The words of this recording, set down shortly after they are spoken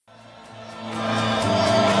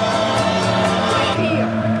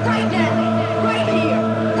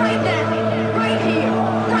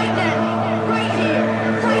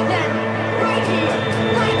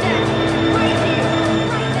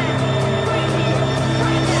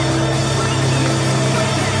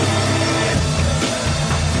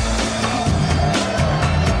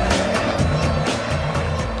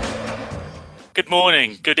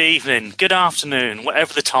morning, good evening, good afternoon,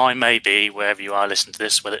 whatever the time may be, wherever you are listening to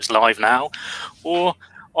this, whether it's live now or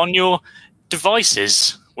on your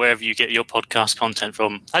devices, wherever you get your podcast content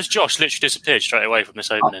from. Has Josh literally disappeared straight away from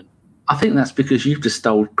this opening? I think that's because you've just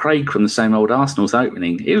stole Craig from the same old Arsenal's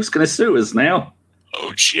opening. He was going to sue us now.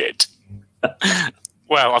 Oh, shit.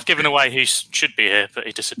 Well, I've given away who should be here, but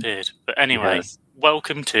he disappeared. But anyway, yes.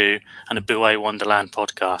 Welcome to an Abue Wonderland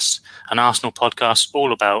podcast, an Arsenal podcast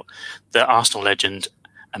all about the Arsenal legend,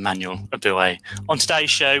 Emmanuel Abue. On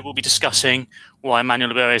today's show, we'll be discussing why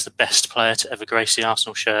Emmanuel Abue is the best player to ever grace the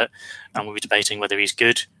Arsenal shirt, and we'll be debating whether he's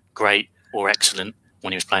good, great, or excellent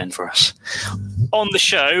when he was playing for us. On the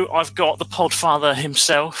show, I've got the podfather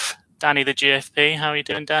himself, Danny the GFP. How are you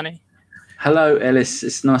doing, Danny? Hello, Ellis.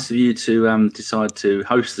 It's nice of you to decide to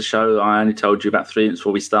host the show. I only told you about 3 minutes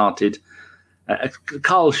before we started.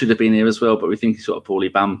 Carl should have been here as well, but we think he's got a poorly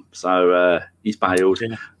bum, so he's bailed.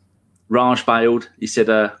 Yeah. Raj bailed. He said,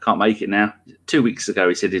 can't make it now. 2 weeks ago,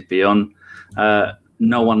 he said he'd be on.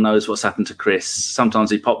 No one knows what's happened to Chris. Sometimes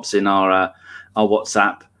he pops in our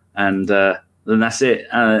WhatsApp, and then that's it.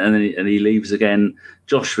 And he leaves again.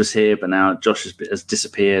 Josh was here, but now Josh has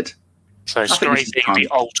disappeared. So scraping the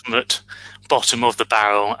ultimate bottom of the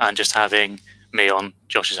barrel and just having me on.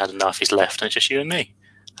 Josh has had enough. He's left, and it's just you and me.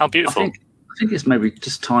 How beautiful. I think it's maybe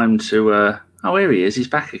just time to... oh, here he is. He's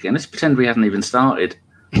back again. Let's pretend we haven't even started.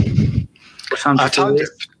 What time I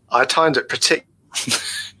timed it particularly.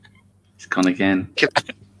 He's gone again.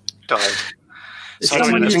 Died. So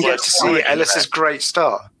I didn't get to see Ellis's great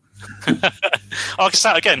start. I can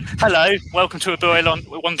start again. Hello, welcome to Abue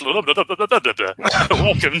Welcome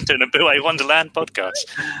to an Abue Wonderland podcast.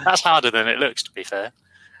 That's harder than it looks, to be fair.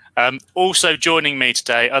 Also joining me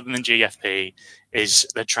today, other than GFP, is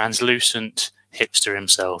the translucent hipster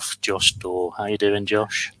himself, Josh Dorr. How you doing,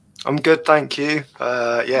 Josh? I'm good, thank you.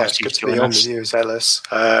 It's good to be on with you, as Ellis.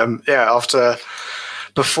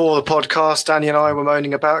 Before the podcast, Danny and I were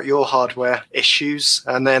moaning about your hardware issues,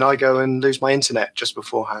 and then I go and lose my internet just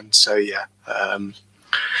beforehand. So,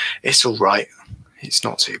 it's all right. It's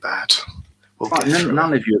not too bad.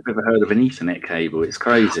 None of you have ever heard of an Ethernet cable. It's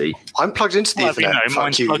crazy. I'm plugged into the Ethernet.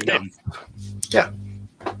 Mine's plugged in. Yeah.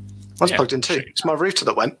 Mine's plugged in too. It's my router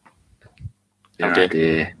that went. Oh,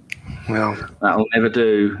 dear. Well, that'll never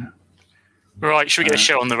do. Right, should we get the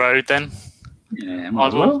show on the road then? Yeah, might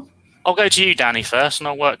as well. I'll go to you, Danny, first, and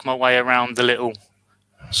I'll work my way around the little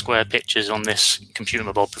square pictures on this computer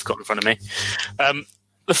mob we've got in front of me.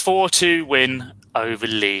 The 4-2 win over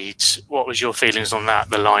Leeds. What was your feelings on that,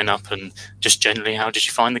 the lineup, and just generally, how did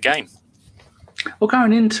you find the game? Well,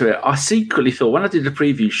 going into it, I secretly thought, when I did the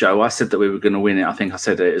preview show, I said that we were going to win it. I think I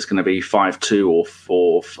said it was going to be 5-2 or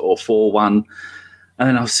 4-1. And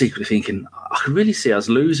then I was secretly thinking, I could really see us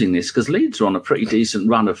losing this because Leeds are on a pretty decent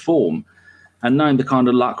run of form. And knowing the kind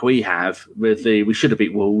of luck we have with we should have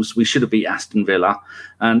beat Wolves, we should have beat Aston Villa.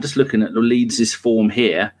 And just looking at the Leeds' form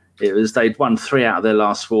here, it was they'd won 3 out of their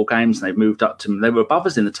last 4 games, and they've moved up to. They were above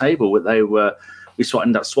us in the table. We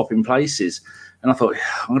ended up swapping places. And I thought,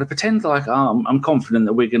 I'm going to pretend like I'm confident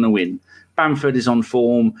that we're going to win. Bamford is on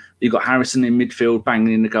form. You've got Harrison in midfield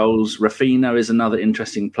banging in the goals. Rafinha is another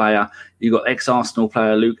interesting player. You've got ex-Arsenal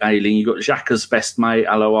player Luke Ayling. You've got Xhaka's best mate,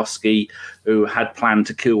 Alowski, who had planned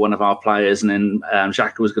to kill one of our players, and then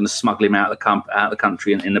Xhaka was going to smuggle him out of the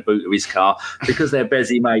country in the boot of his car because they're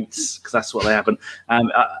busy mates, because that's what they happen.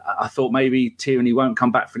 I thought maybe Tierney won't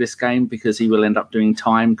come back for this game because he will end up doing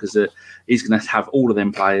time because he's going to have all of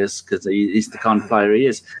them players because he's the kind of player he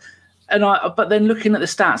is. But then looking at the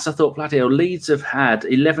stats, I thought, bloody hell, Leeds have had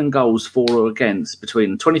 11 goals for or against,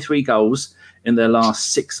 between 23 goals in their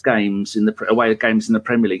last 6 games away games in the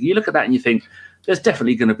Premier League. You look at that and you think, there's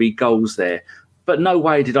definitely going to be goals there. But no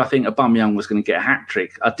way did I think Aubameyang was going to get a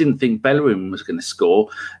hat-trick. I didn't think Bellerin was going to score.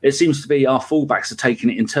 It seems to be our fullbacks are taking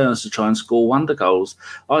it in turns to try and score wonder goals.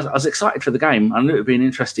 I was excited for the game. I knew it would be an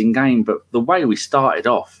interesting game, but the way we started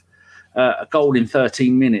off, a goal in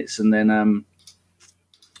 13 minutes, and then...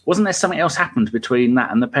 wasn't there something else happened between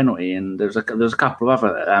that and the penalty? And there was a couple of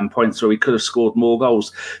other points where we could have scored more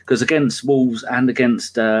goals because against Wolves and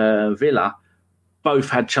against Villa, both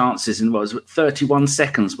had chances in 31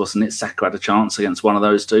 seconds, wasn't it? Saka had a chance against one of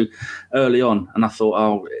those two early on, and I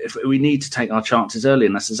thought, if we need to take our chances early,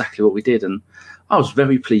 and that's exactly what we did. And I was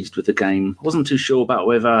very pleased with the game. I wasn't too sure about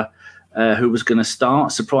whether who was going to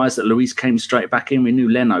start. Surprised that Luis came straight back in. We knew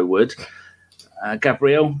Leno would.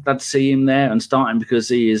 Gabriel, glad to see him there and starting because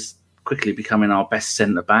he is quickly becoming our best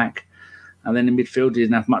centre-back. And then in midfield, he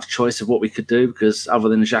didn't have much choice of what we could do because other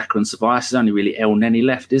than Xhaka and Ceballos, there's only really El Neni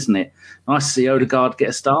left, isn't it? Nice to see Odegaard get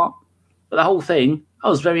a start. But the whole thing, I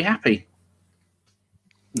was very happy.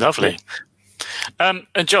 Lovely. And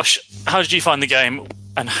Josh, how did you find the game,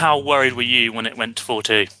 and how worried were you when it went to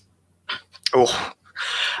 4-2?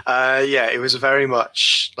 Yeah, it was a very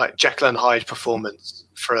much like Jekyll and Hyde performance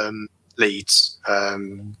from Leeds.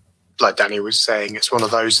 Like Danny was saying, it's one of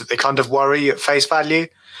those that they kind of worry at face value.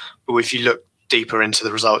 But if you look deeper into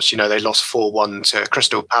the results, they lost 4-1 to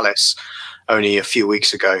Crystal Palace only a few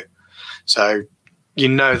weeks ago. So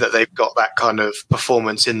that they've got that kind of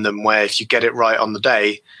performance in them where if you get it right on the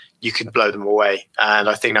day, you can blow them away. And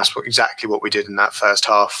I think that's exactly what we did in that first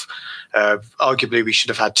half. Arguably, we should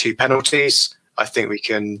have had 2 penalties. I think we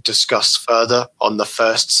can discuss further on the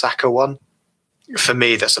first Saka one. For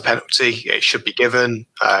me, that's a penalty. It should be given,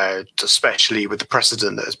 especially with the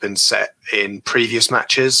precedent that has been set in previous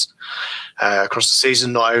matches across the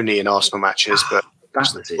season, not only in Arsenal matches, but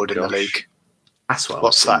in the league. That's what I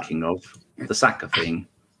was thinking of, the Saka thing.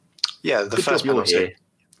 Yeah, the first penalty.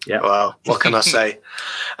 Yeah. Well, what can I say?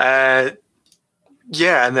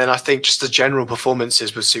 Yeah, and then I think just the general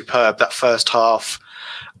performances were superb. That first half,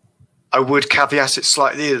 I would caveat it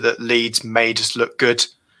slightly that Leeds made us look good.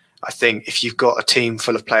 I think if you've got a team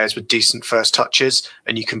full of players with decent first touches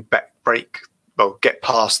and you can get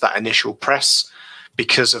past that initial press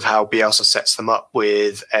because of how Bielsa sets them up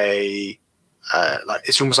with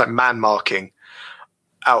it's almost like man marking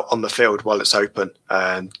out on the field while it's open.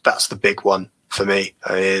 And that's the big one for me,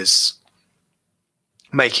 is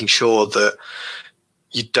making sure that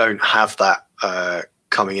you don't have that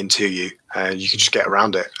coming into you and you can just get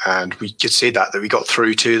around it. And we could see that we got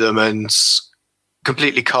through to them and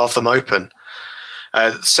completely carved them open.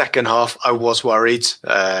 The second half, I was worried,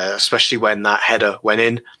 especially when that header went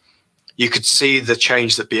in. You could see the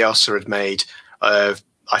change that Bielsa had made. I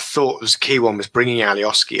thought the key one was bringing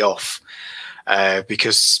Alioski off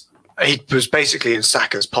because he was basically in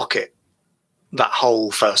Saka's pocket that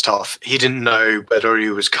whole first half. He didn't know whether he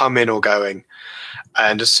was coming or going.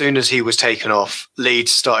 And as soon as he was taken off,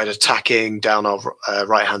 Leeds started attacking down our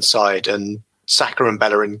right-hand side, and Saka and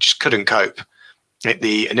Bellerin just couldn't cope.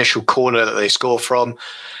 The initial corner that they score from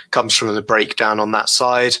comes from the breakdown on that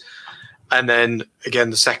side. And then,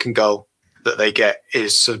 again, the second goal that they get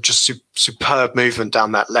is just superb movement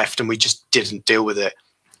down that left, and we just didn't deal with it.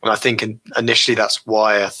 And I think initially that's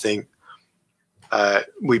why I think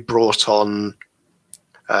we brought on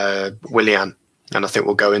Willian, and I think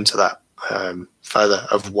we'll go into that further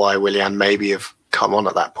of why Willian maybe have come on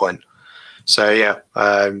at that point. So, yeah.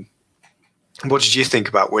 What did you think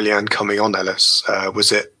about Willian coming on, Ellis?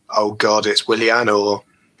 Was it, oh God, it's Willian, or?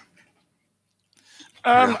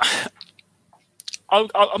 I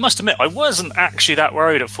must admit, I wasn't actually that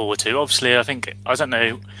worried at 4-2. Obviously, I don't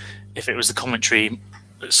know if it was the commentary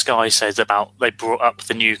that Sky said about they brought up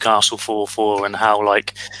the Newcastle 4-4 and how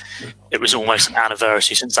it was almost an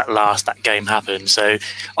anniversary since that game happened. So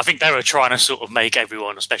I think they were trying to sort of make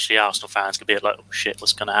everyone, especially Arsenal fans, a bit like, oh shit,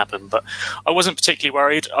 what's going to happen? But I wasn't particularly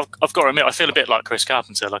worried. I've got to admit, I feel a bit like Chris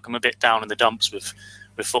Carpenter. I'm a bit down in the dumps with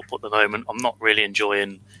football at the moment. I'm not really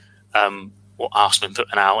enjoying what Arsenal have been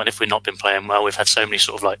putting out, and if we've not been playing well, we've had so many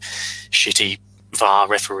sort of shitty VAR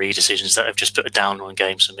referee decisions that have just put a down on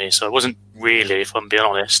games for me. So I wasn't really, if I'm being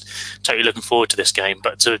honest, totally looking forward to this game.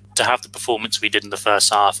 But to have the performance we did in the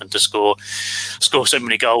first half and to score so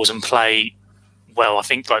many goals and play well, I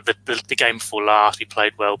think the game before last we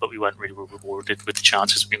played well, but we weren't really rewarded with the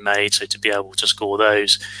chances we made. So to be able to score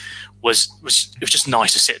those was just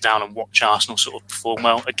nice to sit down and watch Arsenal sort of perform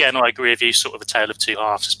well. Again, I agree with you, sort of a tale of two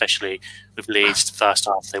halves, especially with Leeds. The first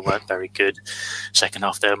half they weren't very good. Second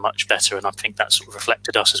half they were much better, and I think that sort of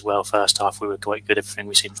reflected us as well. First half we were quite good, everything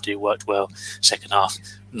we seemed to do worked well. Second half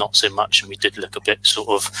not so much, and we did look a bit sort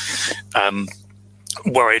of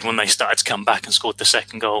worried when they started to come back and scored the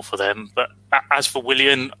second goal for them. But as for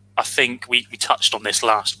Willian, I think we touched on this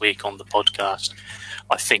last week on the podcast.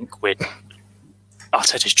 I think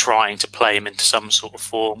Arteta's trying to play him into some sort of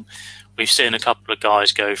form. We've seen a couple of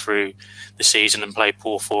guys go through the season and play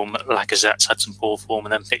poor form. Lacazette's had some poor form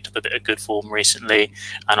and then picked up a bit of good form recently.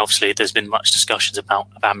 And obviously there's been much discussions about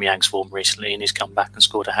Aubameyang's form recently, and he's come back and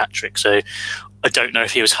scored a hat-trick. So I don't know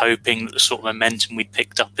if he was hoping that the sort of momentum we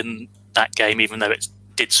picked up in that game, even though it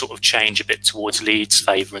did sort of change a bit towards Leeds'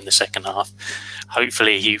 favour in the second half.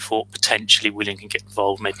 Hopefully he thought potentially Willian can get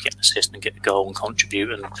involved, maybe get an assist and get a goal and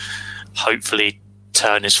contribute, and hopefully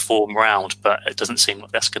turn his form round, but it doesn't seem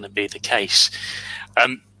like that's going to be the case.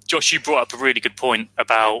 Josh, you brought up a really good point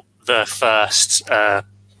about the first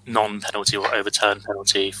non-penalty or overturned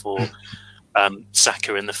penalty for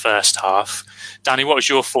Saka in the first half. Danny, what was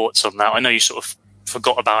your thoughts on that? I know you sort of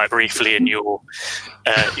forgot about it briefly in your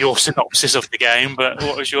synopsis of the game, but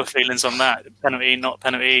what was your feelings on that? Penalty, not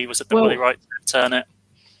penalty? Was it the right to turn it?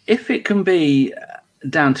 if it can be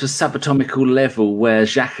down to a subatomical level where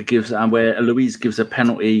where Luis gives a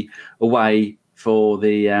penalty away for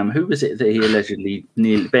the who was it that he allegedly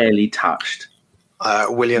barely touched?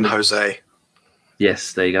 William Jose.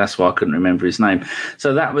 Yes, there you go. That's why I couldn't remember his name.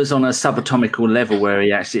 So that was on a subatomical level where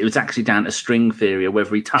it was actually down to string theory of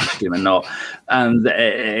whether he touched him or not. And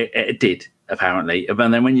it did, apparently.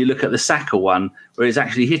 And then when you look at the Saka one, where he's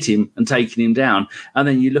actually hit him and taken him down, and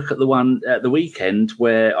then you look at the one at the weekend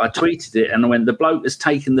where I tweeted it, and when the bloke has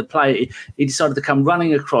taken the play, he decided to come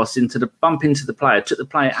running across bump into the player, took the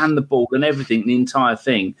player and the ball and everything, the entire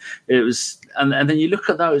thing. It was... And then you look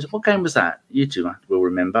at those. What game was that? You two will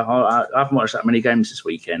remember. I haven't watched that many games this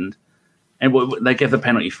weekend. And they gave the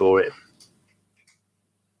penalty for it.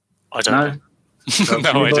 I don't know.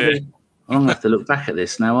 No idea. I'm going to have to look back at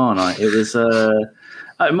this now, aren't I? It was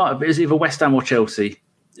it was either West Ham or Chelsea.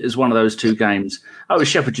 It was one of those two games. Oh, it was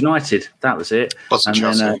Sheffield United. That was it. Wasn't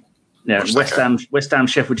Chelsea. Then, West Ham,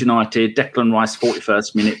 Sheffield United, Declan Rice,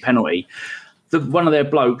 41st minute penalty. One of their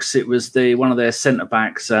blokes, it was one of their centre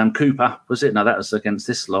backs, Cooper, was it? No, that was against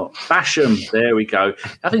this lot. Basham, there we go.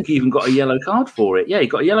 I think he even got a yellow card for it. Yeah, he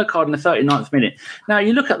got a yellow card in the 39th minute. Now,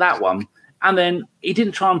 you look at that one, and then he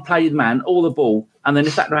didn't try and play the man or the ball. And then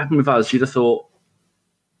if that had happened with us, you'd have thought,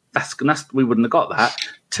 we wouldn't have got that.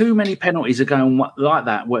 Too many penalties are going like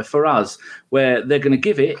that for us, where they're going to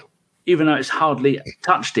give it, even though it's hardly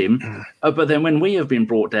touched him. But then when we have been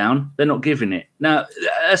brought down, they're not giving it. Now,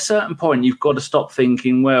 at a certain point, you've got to stop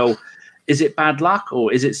thinking, well, is it bad luck,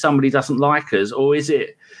 or is it somebody doesn't like us, or is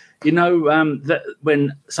it, that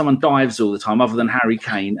when someone dives all the time, other than Harry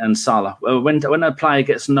Kane and Salah, when a player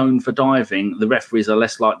gets known for diving, the referees are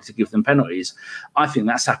less likely to give them penalties. I think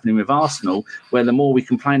that's happening with Arsenal, where the more we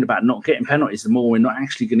complain about not getting penalties, the more we're not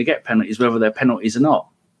actually going to get penalties, whether they're penalties or not.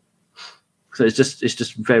 So it's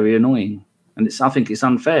just very annoying, and I think it's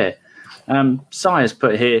unfair. Sire's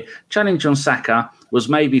put here, challenge on Saka was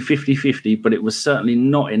maybe 50-50, but it was certainly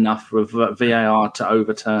not enough for VAR to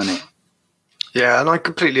overturn it. Yeah, and I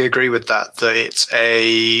completely agree with that. That it's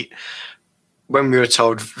when we were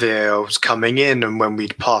told VAR was coming in, and when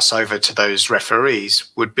we'd pass over to those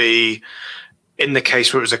referees, would be in the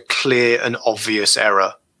case where it was a clear and obvious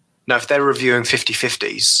error. Now, if they're reviewing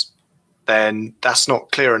 50-50s, then that's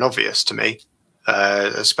not clear and obvious to me,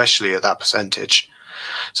 especially at that percentage.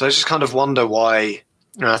 So I just kind of wonder why,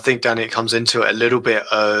 I think, Danny, it comes into it a little bit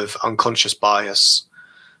of unconscious bias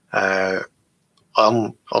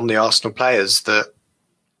on the Arsenal players, that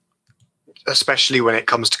especially when it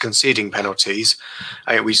comes to conceding penalties,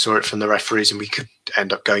 I think we saw it from the referees, and we could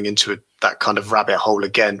end up going into that kind of rabbit hole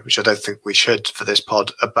again, which I don't think we should for this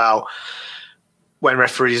pod, about when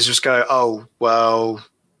referees just go, oh, well,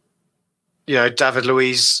 David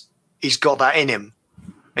Luiz, he's got that in him.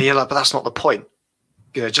 And you're like, but that's not the point.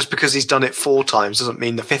 Just because he's done it 4 times doesn't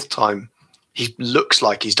mean the 5th time he looks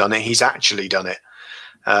like he's done it, he's actually done it.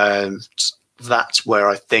 That's where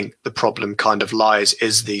I think the problem kind of lies,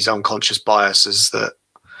 is these unconscious biases that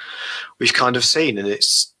we've kind of seen. And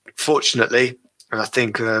it's fortunately, and I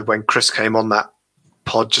think when Chris came on that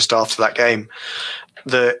pod just after that game,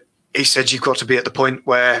 that he said you've got to be at the point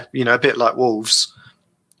where, a bit like Wolves,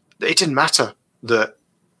 it didn't matter that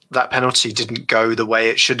penalty didn't go the way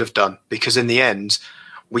it should have done, because in the end,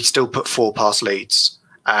 we still put 4 past leads.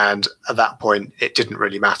 And at that point, it didn't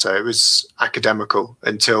really matter. It was academical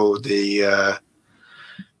until the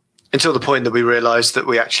point that we realised that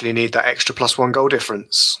we actually need that extra +1 goal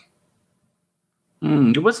difference.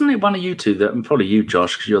 Wasn't it one of you two, that, and probably you,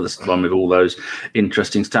 Josh, because you're the one with all those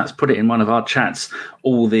interesting stats, put it in one of our chats,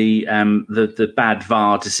 all the bad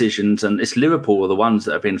VAR decisions, and it's Liverpool are the ones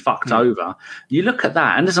that have been fucked over. You look at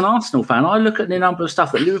that, and as an Arsenal fan, I look at the number of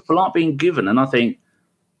stuff that Liverpool aren't being given, and I think,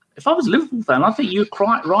 if I was a Liverpool fan, I think you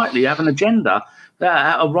quite rightly have an agenda,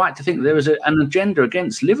 a right to think there is an agenda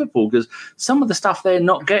against Liverpool, because some of the stuff they're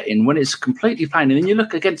not getting when it's completely plain. And then you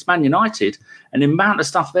look against Man United and the amount of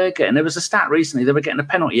stuff they're getting. There was a stat recently, they were getting a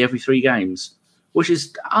penalty every 3 games, which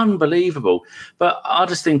is unbelievable. But I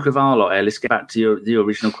just think with our lot, let's get back to the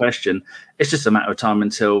original question. It's just a matter of time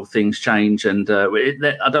until things change. And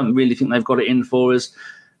I don't really think they've got it in for us.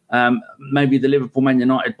 Maybe the Liverpool-Man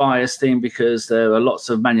United bias thing, because there are lots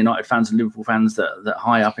of Man United fans and Liverpool fans that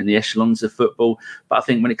high up in the echelons of football. But I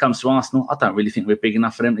think when it comes to Arsenal, I don't really think we're big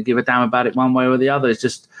enough for them to give a damn about it one way or the other. It's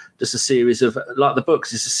just a series of, like the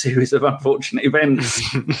books, it's a series of unfortunate events.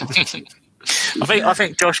 I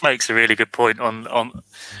think Josh makes a really good point on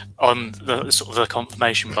the sort of the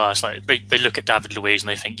confirmation bias. Like they look at David Luiz and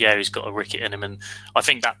they think, yeah, he's got a ricket in him, and I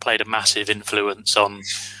think that played a massive influence on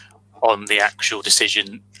on the actual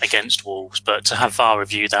decision against Wolves. But to have VAR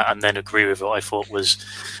review that and then agree with it, I thought was,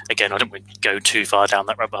 again, I don't want to go too far down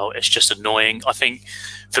that rabbit hole. It's just annoying. I think,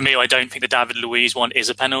 for me, I don't think the David Luiz one is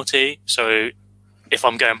a penalty. So if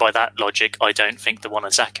I'm going by that logic, I don't think the one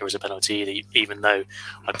on Xhaka is a penalty either, even though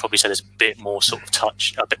I'd probably say there's a bit more sort of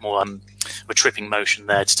touch, a bit more a tripping motion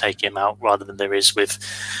there to take him out rather than there is with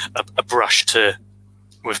a brush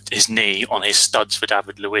with his knee on his studs for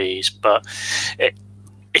David Luiz. But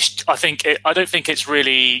I don't think it's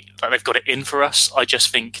really like they've got it in for us. I just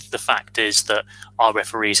think the fact is that our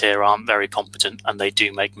referees here aren't very competent and they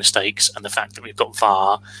do make mistakes. And the fact that we've got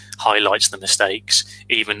VAR highlights the mistakes.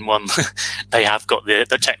 Even when they have got the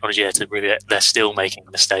technology there to review it, they're still making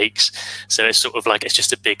mistakes. So it's sort of like it's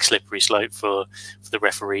just a big slippery slope for the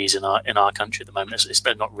referees in our country at the moment.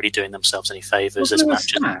 They're not really doing themselves any favours as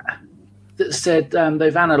matches. That said,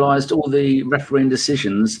 they've analysed all the refereeing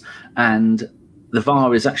decisions and the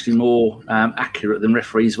VAR is actually more accurate than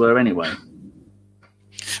referees were anyway.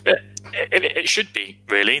 It should be,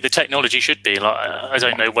 really. The technology should be. Like, I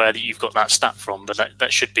don't know where you've got that stat from, but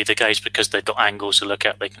that should be the case because they've got angles to look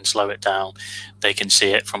at. They can slow it down. They can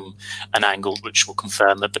see it from an angle which will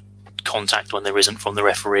confirm that the contact when there isn't from the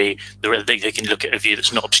referee. They can look at a view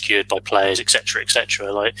that's not obscured by players, etc.,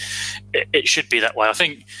 etc. Like, it should be that way. I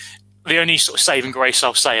think the only sort of saving grace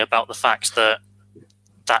I'll say about the fact that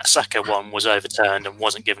Saka one was overturned and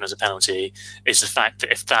wasn't given as a penalty is the fact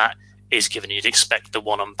that if that is given, you'd expect the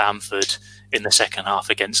one on Bamford in the second half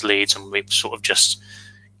against Leeds, and we've sort of just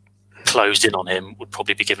closed in on him, would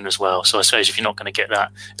probably be given as well. So I suppose if you're not going to get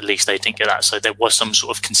that, at least they didn't get that. So there was some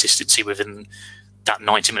sort of consistency within that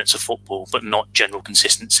 90 minutes of football, but not general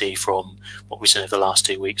consistency from what we've seen over the last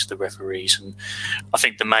 2 weeks of the referees. And I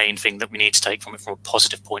think the main thing that we need to take from it from a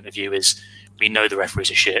positive point of view is we know the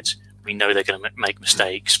referees are shit. We know they're going to make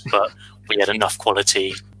mistakes, but we had enough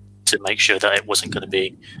quality to make sure that it wasn't going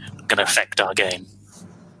to affect our game.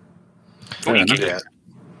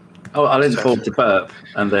 Oh, I didn't forward to burp,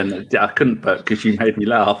 and then I couldn't burp because you made me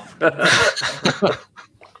laugh.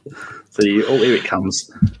 So here it comes.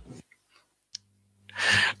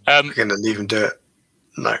 We're going to leave him do it.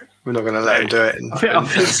 No, we're not going to let him do it. I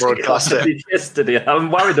think broadcast it yesterday.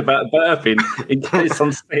 I'm worried about burping in case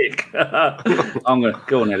I'm sick. I'm going to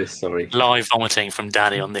go on, Ellis. Sorry. Live vomiting from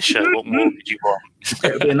Danny on this show. What more could you want?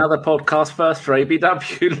 It'll be another podcast first for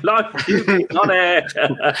ABW. Live on air.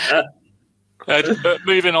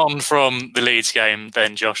 Moving on from the Leeds game,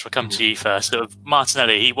 then Josh, we'll come to you first.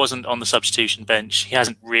 Martinelli, he wasn't on the substitution bench. He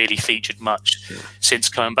hasn't really featured much since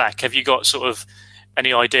coming back. Have you got sort of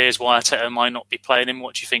any ideas why Arteta might not be playing him?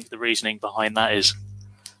 What do you think the reasoning behind that is?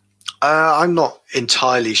 I'm not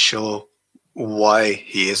entirely sure why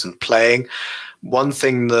he isn't playing. One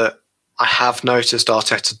thing that I have noticed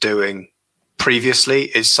Arteta doing previously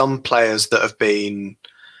is some players that have been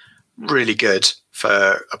really good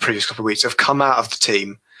for a previous couple of weeks have come out of the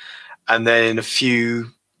team, and then in a few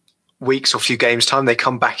weeks or few games time they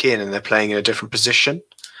come back in and they're playing in a different position.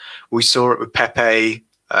 We saw it with Pepe,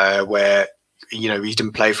 where he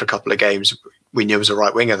didn't play for a couple of games. We knew he was a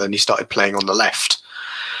right winger, then he started playing on the left.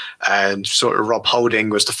 And sort of Rob Holding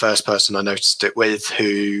was the first person I noticed it with,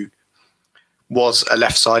 who was a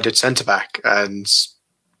left-sided centre-back and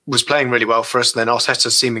was playing really well for us. And then Arteta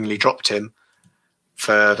seemingly dropped him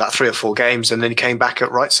for about 3 or 4 games, and then he came back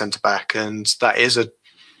at right centre-back. And it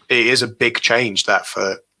is a big change that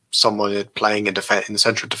for someone playing in the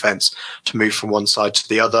central defence to move from one side to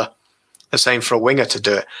the other. The same for a winger to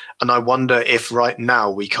do it. And I wonder if right now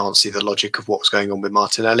we can't see the logic of what's going on with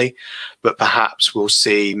Martinelli, but perhaps we'll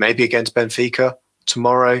see maybe against Benfica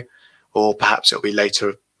tomorrow, or perhaps it'll be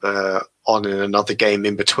later on in another game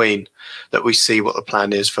in between that we see what the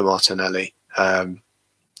plan is for Martinelli.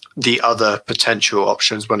 The other potential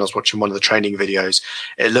options, when I was watching one of the training videos,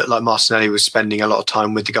 it looked like Martinelli was spending a lot of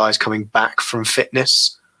time with the guys coming back from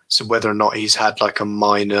fitness. So whether or not he's had like a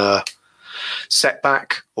minor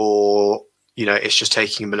setback, or it's just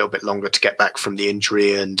taking him a little bit longer to get back from the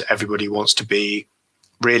injury, and everybody wants to be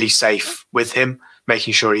really safe with him,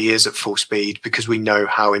 making sure he is at full speed, because we know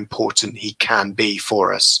how important he can be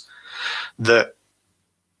for us. That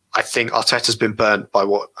I think Arteta's been burnt by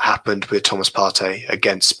what happened with Thomas Partey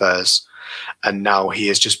against Spurs, and now he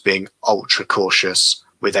is just being ultra cautious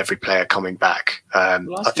with every player coming back. I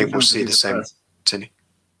think we'll see the same.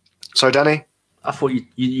 Sorry, Danny? I thought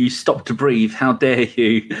you stopped to breathe. How dare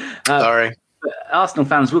you? Sorry. Arsenal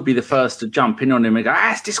fans would be the first to jump in on him and go,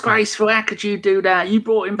 it's disgraceful. How could you do that? You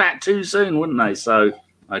brought him back too soon, wouldn't they? So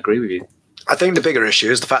I agree with you. I think the bigger issue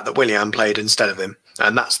is the fact that Willian played instead of him.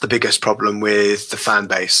 And that's the biggest problem with the fan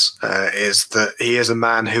base, is that he is a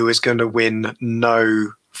man who is going to win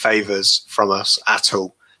no favours from us at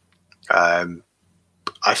all.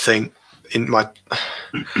 I think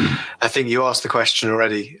I think you asked the question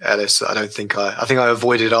already, Ellis. I think I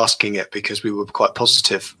avoided asking it because we were quite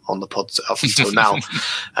positive on the pod up until now,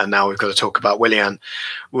 and now we've got to talk about Willian.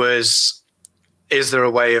 Is there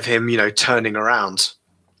a way of him, turning around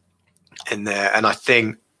in there? And I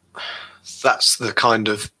think that's the kind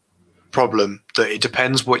of problem, that it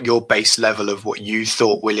depends what your base level of what you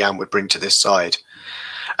thought Willian would bring to this side.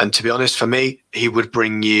 And to be honest, for me, he would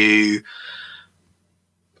bring you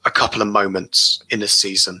a couple of moments in this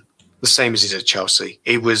season, the same as he did at Chelsea.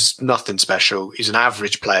 He was nothing special. He's an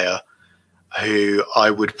average player who I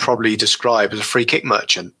would probably describe as a free kick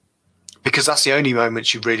merchant, because that's the only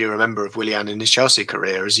moments you really remember of Willian in his Chelsea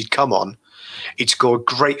career, as he'd come on, he'd score a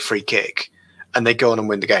great free kick, and they'd go on and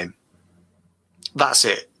win the game. That's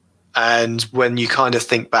it. And when you kind of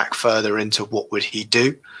think back further into what would he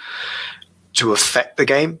do to affect the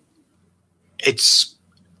game, it's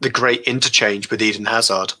the great interchange with Eden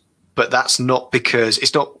Hazard. But that's not because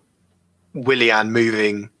it's not Willian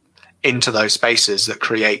moving into those spaces that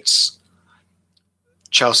creates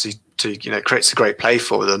Chelsea to, creates a great play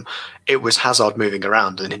for them. It was Hazard moving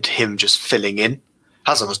around and him just filling in.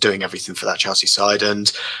 Hazard was doing everything for that Chelsea side.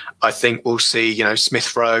 And I think we'll see,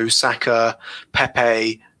 Smith Rowe, Saka,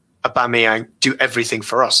 Pepe, Aubameyang do everything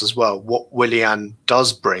for us as well. What Willian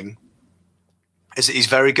does bring is that he's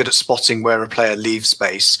very good at spotting where a player leaves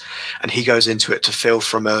space, and he goes into it to fill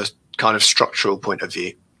from a kind of structural point of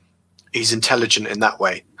view. He's intelligent in that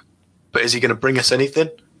way. But is he going to bring us anything?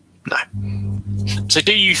 No. So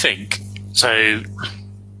do you think... So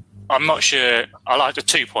I'm not sure... I like the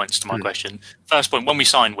 2 points to my question. First point, when we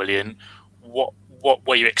signed Willian, what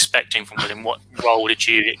were you expecting from Willian? What role did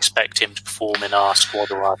you expect him to perform in our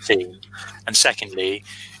squad or our team? And secondly,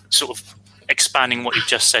 sort of expanding what you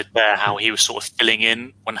just said there, how he was sort of filling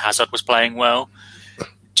in when Hazard was playing well.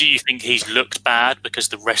 Do you think he's looked bad because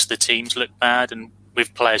the rest of the teams look bad? And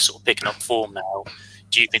with players sort of picking up form now,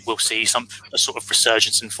 do you think we'll see a sort of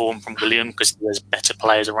resurgence in form from Willian because there's better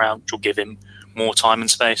players around which will give him more time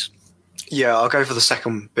and space? Yeah, I'll go for the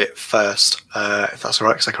second bit first, if that's all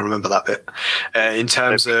right, because I can remember that bit. In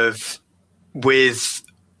terms of with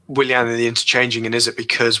Willian and the interchanging, and is it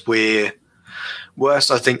because we're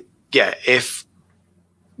worse? I think, if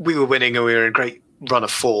we were winning and we were in a great run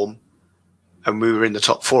of form and we were in the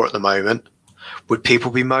top 4 at the moment, would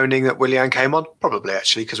people be moaning that Willian came on? Probably,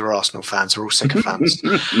 actually, because we're Arsenal fans. We're all sycophants.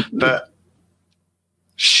 But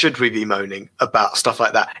should we be moaning about stuff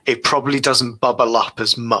like that? It probably doesn't bubble up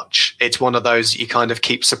as much. It's one of those that you kind of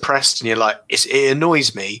keep suppressed and you're like, it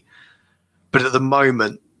annoys me. But at the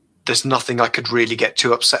moment, there's nothing I could really get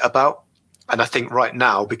too upset about. And I think right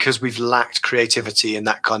now, because we've lacked creativity in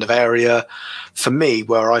that kind of area, for me,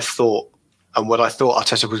 what I thought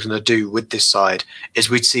Arteta was going to do with this side is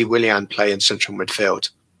we'd see Willian play in central midfield.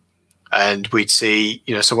 And we'd see,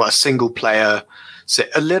 somewhat a single player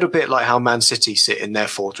sit a little bit like how Man City sit in their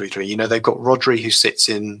 4-3-3. They've got Rodri who sits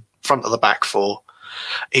in front of the back 4.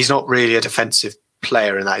 He's not really a defensive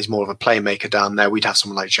player in that. He's more of a playmaker down there. We'd have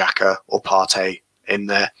someone like Xhaka or Partey in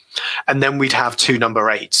there. And then we'd have 2 number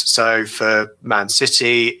 8s. So for Man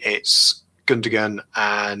City, it's Gundogan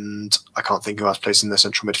and I can't think who else plays in the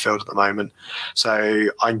central midfield at the moment. So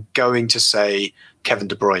I'm going to say Kevin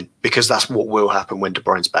De Bruyne, because that's what will happen when De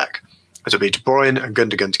Bruyne's back. It'll be De Bruyne and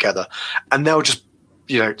Gundogan together. And they'll just,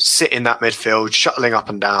 sit in that midfield, shuttling up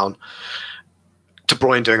and down. De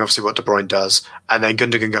Bruyne doing obviously what De Bruyne does, and then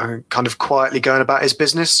Gundogan kind of quietly going about his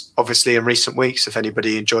business. Obviously, in recent weeks, if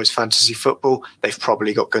anybody enjoys fantasy football, they've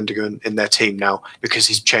probably got Gundogan in their team now because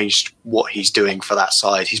he's changed what he's doing for that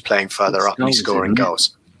side. He's playing further up and he's scoring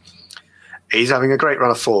goals. He's having a great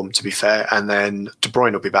run of form, to be fair, and then De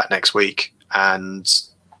Bruyne will be back next week, and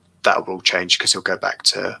that will all change because he'll go back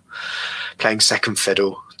to playing second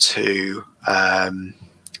fiddle to the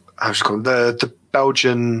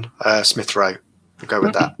Belgian Smith Rowe. We'll go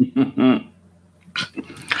with that.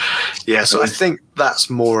 Yeah, so I think that's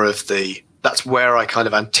more of that's where I kind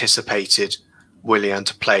of anticipated Willian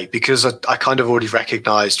to play, because I kind of already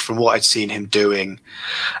recognised from what I'd seen him doing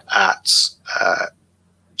at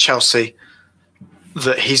Chelsea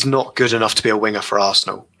that he's not good enough to be a winger for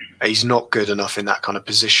Arsenal. He's not good enough in that kind of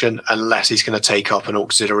position unless he's going to take up an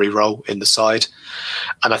auxiliary role in the side.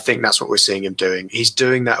 And I think that's what we're seeing him doing. He's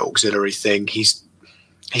doing that auxiliary thing. He's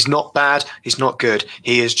not bad. He's not good.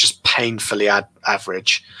 He is just painfully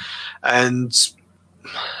average. And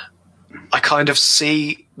I kind of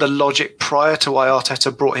see the logic prior to why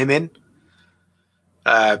Arteta brought him in.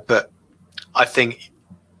 But I think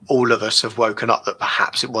all of us have woken up that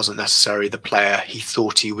perhaps it wasn't necessarily the player he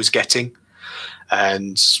thought he was getting.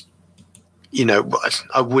 And,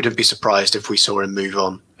 I wouldn't be surprised if we saw him move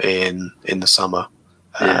on in the summer.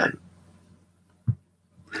 Who's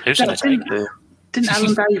going to take it? Didn't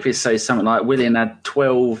Alan Davis say something like Willian had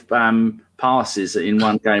 12 passes in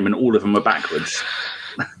one game and all of them were backwards?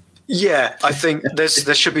 Yeah, I think there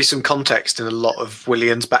should be some context in a lot of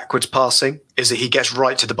Willian's backwards passing, is that he gets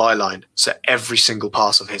right to the byline, so every single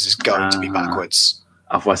pass of his is going to be backwards.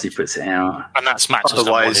 Otherwise he puts it out. And that's matches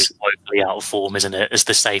someone who's woefully out of form, isn't it? As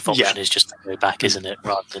the safe option is just to go back, isn't it?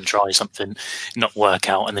 Rather than try something, not work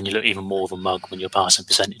out, and then you look even more of a mug when your passing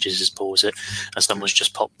percentage is as poor as it. And someone's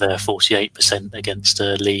just popped their 48% against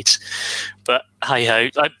Leeds. But hey-ho.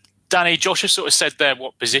 Danny, Josh has sort of said there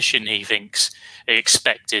what position he thinks he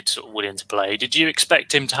expected sort of Willian to play. Did you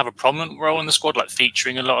expect him to have a prominent role in the squad, like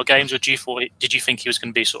featuring a lot of games, or did you think he was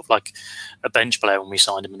going to be sort of like a bench player when we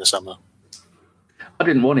signed him in the summer? I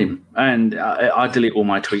didn't want him, and I delete all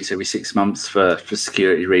my tweets every 6 months for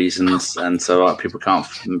security reasons, and so people can't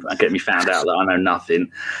get me found out that I know nothing.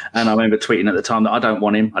 And I remember tweeting at the time that I don't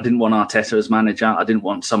want him. I didn't want Arteta as manager. I didn't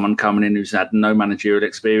want someone coming in who's had no managerial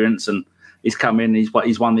experience, and he's come in,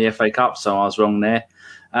 he's won the FA Cup, so I was wrong there.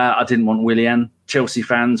 I didn't want Willian. Chelsea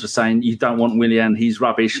fans were saying, you don't want Willian, he's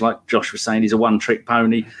rubbish, like Josh was saying, he's a one-trick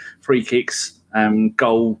pony, free kicks,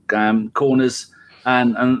 goal, corners,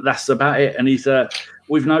 and that's about it. And he's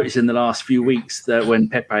we've noticed in the last few weeks that when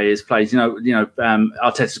Pepe has played,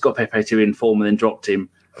 Arteta's got Pepe to inform and then dropped him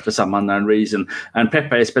for some unknown reason. And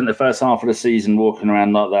Pepe has spent the first half of the season walking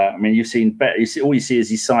around like that. I mean, all you see is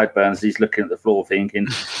his sideburns. He's looking at the floor thinking,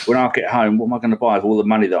 when I get home, what am I going to buy with all the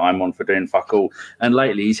money that I'm on for doing fuck all? And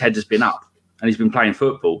lately his head has been up and he's been playing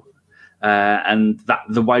football. And that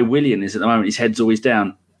the way Willian is at the moment, his head's always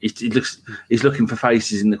down. He's looking for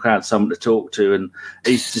faces in the crowd, someone to talk to, and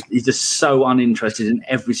he's just so uninterested in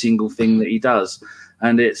every single thing that he does.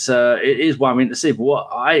 And it is worrying to see. But what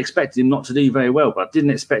I expected him not to do very well, but I didn't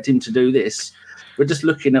expect him to do this. We're just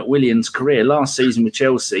looking at Willian's career last season with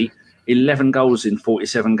Chelsea, 11 goals in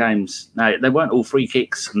 47 games. Now they weren't all free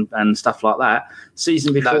kicks and stuff like that.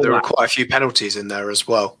 Season before, there were quite a few penalties in there as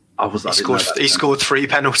well. He scored 3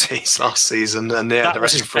 penalties last season, and the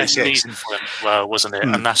rest of free kicks. Season for him as well, wasn't it?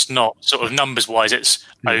 And that's not sort of numbers wise. It's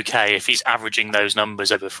okay if he's averaging those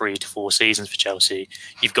numbers over 3 to 4 seasons for Chelsea.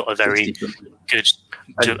 You've got a very good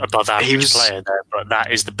to above average player there, but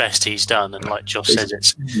that is the best he's done. And like Josh says,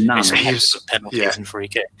 it's penalties and free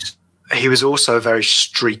kicks. He was also a very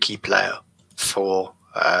streaky player for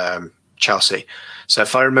Chelsea. So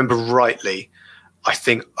if I remember rightly, I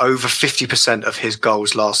think over 50% of his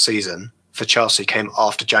goals last season for Chelsea came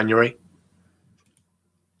after January.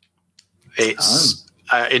 It's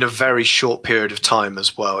in a very short period of time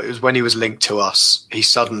as well. It was when he was linked to us. He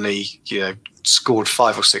suddenly, scored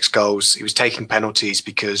 5 or 6 goals. He was taking penalties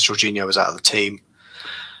because Jorginho was out of the team.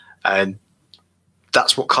 And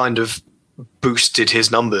that's what kind of boosted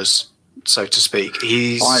his numbers, so to speak.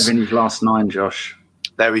 He's 5 in his last 9, Josh.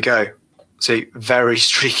 There we go. See, very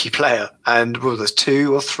streaky player. And there's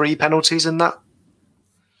 2 or 3 penalties in that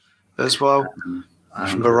as well, if I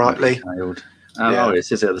remember rightly. It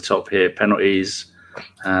says it at the top here, penalties.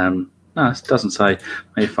 No, it doesn't say.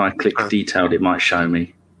 Maybe if I click detailed, it might show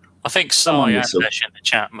me. I think Sai in the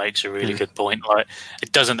chat makes a really good point. Like,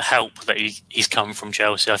 it doesn't help that he's come from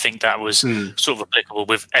Chelsea. I think that was sort of applicable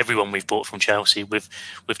with everyone we've bought from Chelsea. With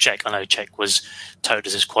Cech, I know Cech was touted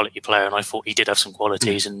as this quality player, and I thought he did have some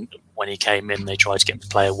qualities. And when he came in, they tried to get him to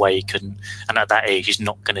play a way he couldn't. And at that age, he's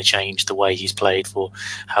not going to change the way he's played for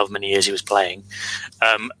however many years he was playing.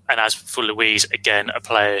 And as for Luiz, again, a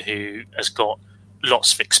player who has got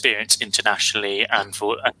lots of experience internationally and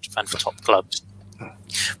for top clubs.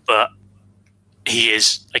 But he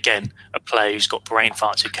is, again, a player who's got brain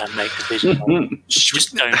farts who can make decisions.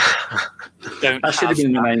 Just don't. That should have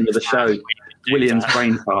been the name of the show. William's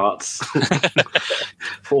brain farts.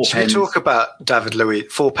 4 Should we talk about David Luiz?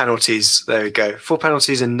 4 penalties. There we go. 4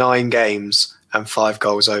 penalties in 9 games and 5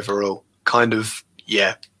 goals overall. Kind of,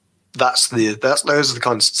 yeah. Those are the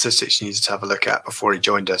kind of statistics you needed to have a look at before he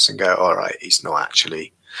joined us and go, all right, he's not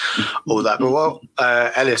actually all that.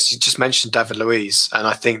 But Ellis, you just mentioned David Luiz, and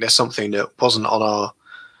I think there's something that wasn't on our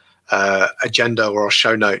agenda or our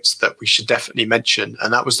show notes that we should definitely mention,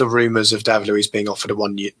 and that was the rumours of David Luiz being offered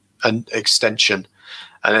an extension,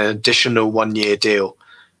 and an additional 1-year deal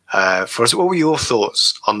for us. What were your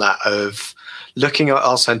thoughts on that, of looking at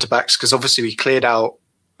our centre-backs? Because obviously we got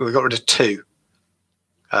rid of 2.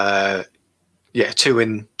 2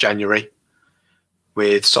 in January,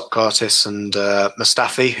 with Sokratis and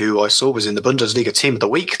Mustafi, who I saw was in the Bundesliga Team of the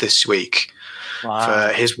Week this week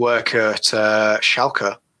for his work at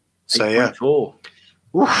Schalke. So 8.4.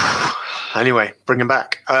 Anyway, bring him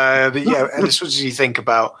back. But yeah, Ellis, what did you think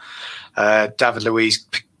about David Luiz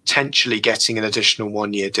potentially getting an additional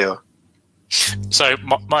 1-year deal? So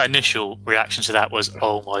my initial reaction to that was,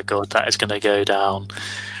 oh my God, that is going to go down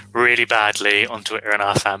really badly on Twitter and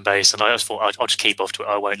our fan base. And I just thought I'll just keep off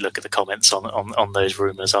Twitter. I won't look at the comments on those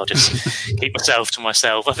rumours. I'll just keep myself to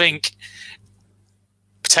myself. I think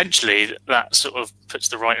potentially that sort of puts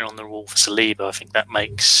the writing on the wall for Saliba. I think that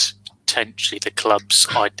makes potentially the club's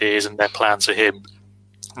ideas and their plans for him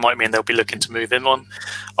might mean they'll be looking to move him on.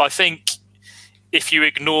 I think if you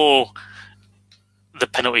ignore the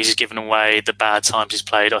penalties he's given away, the bad times he's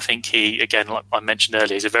played, I think he, again, like I mentioned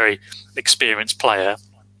earlier, is a very experienced player.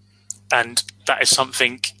 And that is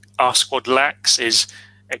something our squad lacks, is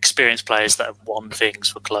experienced players that have won things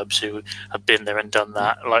for clubs, who have been there and done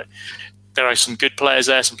that. Like, there are some good players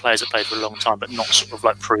there, some players that played for a long time, but not sort of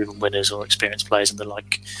like proven winners or experienced players in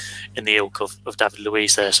the ilk of David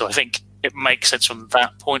Luiz there. So I think it makes sense from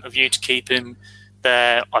that point of view to keep him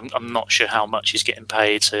there. I'm not sure how much he's getting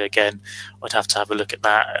paid, so again, I'd have to have a look at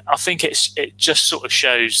that. I think it just sort of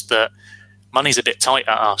shows that money's a bit tight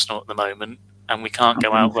at Arsenal at the moment, and we can't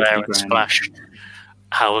go out there and splash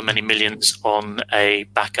however many millions on a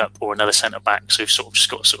backup or another centre-back. So we've sort of just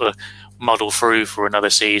got to sort of muddle through for another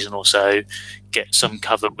season or so, get some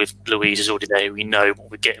cover with Luiz is already there. We know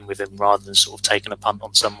what we're getting with him, rather than sort of taking a punt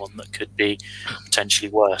on someone that could be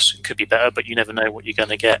potentially worse. It could be better, but you never know what you're going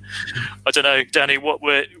to get. I don't know, Danny, what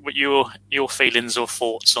were your feelings or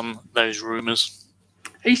thoughts on those rumours?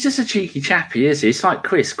 He's just a cheeky chappy, is he? It's like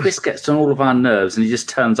Chris. Chris gets on all of our nerves, and he just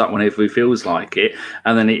turns up whenever he feels like it.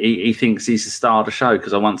 And then he thinks he's the star of the show,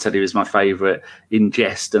 because I once said he was my favourite in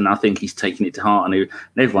jest, and I think he's taken it to heart. And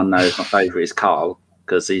everyone knows my favourite is Carl,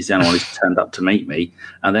 because he's the only one who's turned up to meet me.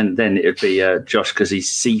 And then it would be Josh, because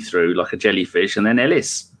he's see-through like a jellyfish, and then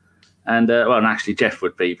Ellis. And actually Jeff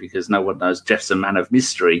would be, because no one knows. Jeff's a man of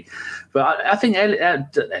mystery. But I think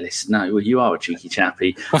Ellis, no, well, you are a cheeky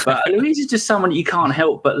chappy. But Luiz is just someone you can't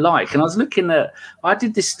help but like. And I was looking at, I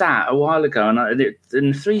did this stat a while ago, and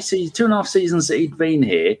in 2.5 seasons that he'd been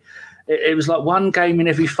here, it was like one game in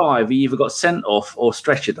every 5 he either got sent off or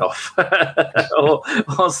stretchered off,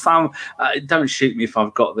 or some. Don't shoot me if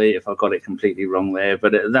I've got it completely wrong there.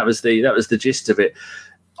 But that was the gist of it.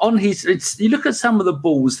 You look at some of the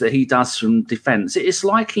balls that he does from defence. It's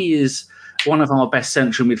like he is one of our best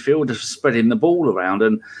central midfielders for spreading the ball around.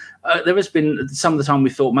 And there has been some of the time we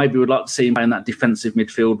thought maybe we'd like to see him play in that defensive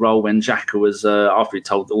midfield role when Xhaka was, after he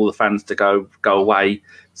told all the fans to go away.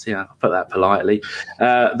 See, I put that politely.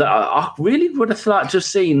 That I really would have liked to have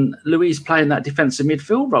seen Luiz playing that defensive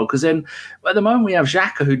midfield role, because then at the moment we have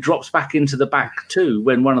Xhaka, who drops back into the back too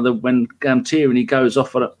when Tierney goes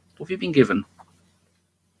off. What have you been given?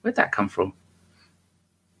 Where'd that come from?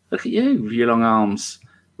 Look at you with your long arms,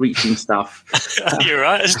 reaching stuff. You're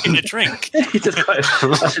right. I was getting a drink.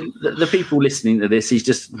 The people listening to this, he's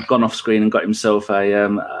just gone off screen and got himself a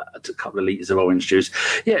couple of litres of orange juice.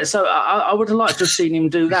 Yeah, so I would have liked to have seen him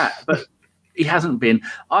do that, but he hasn't been.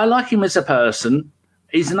 I like him as a person.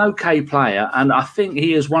 He's an okay player, and I think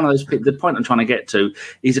he is one of those people. The point I'm trying to get to,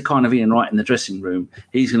 he's a kind of Ian Wright in the dressing room.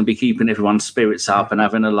 He's going to be keeping everyone's spirits up and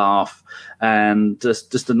having a laugh, and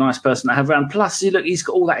just a nice person to have around. Plus, he's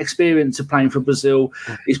got all that experience of playing for Brazil.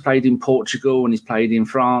 He's played in Portugal and he's played in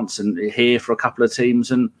France and here for a couple of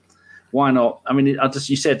teams. And why not? I mean,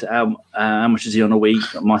 you said how much is he on a week?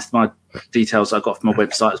 My details I got from my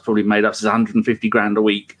website is probably made up as 150 grand a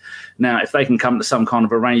week. Now, if they can come to some kind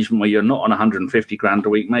of arrangement where you're not on 150 grand a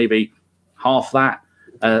week, maybe half that,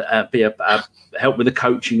 be a help with the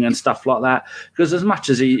coaching and stuff like that. Because as much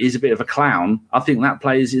as he's a bit of a clown, I think that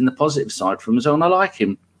plays in the positive side for him as well. And I like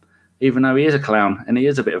him, even though he is a clown and he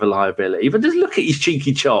is a bit of a liability. But just look at his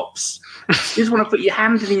cheeky chops. You just want to put your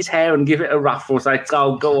hand in his hair and give it a ruffle, say,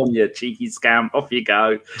 "Oh, go on, you cheeky scamp, off you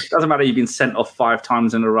go." Doesn't matter you've been sent off 5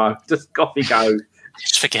 times in a row. Just off you go.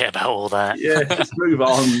 Just forget about all that. Yeah, just move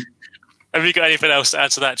on. Have you got anything else to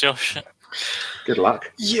add to that, Josh? Good luck.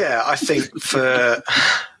 Yeah, I think for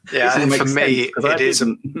me it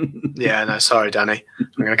isn't. Yeah, no, sorry, Danny.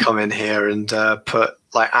 I'm going to come in here and put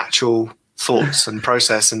like actual thoughts and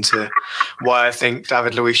process into why I think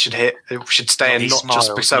David Luiz should stay, and not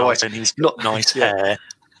just be so and he's got nice hair.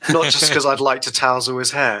 Not just because I'd like to tousle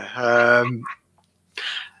his hair.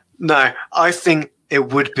 No, I think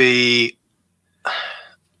it would be.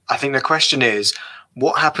 I think the question is,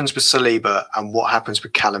 what happens with Saliba and what happens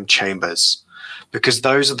with Callum Chambers? Because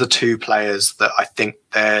those are the 2 players that I think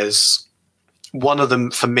there's one of them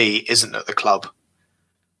for me isn't at the club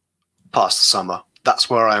past the summer. That's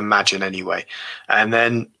where I imagine anyway. And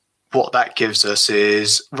then what that gives us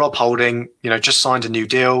is Rob Holding, just signed a new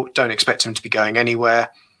deal. Don't expect him to be going anywhere.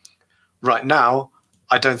 Right now,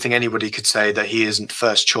 I don't think anybody could say that he isn't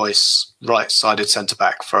first choice right-sided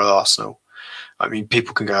centre-back for Arsenal. I mean,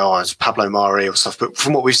 people can go, it's Pablo Mari or stuff, but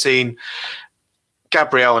from what we've seen,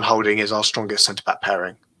 Gabriel and Holding is our strongest centre-back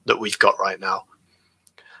pairing that we've got right now.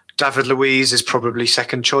 David Luiz is probably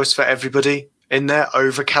second choice for everybody in there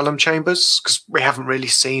over Callum Chambers, because we haven't really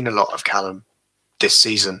seen a lot of Callum this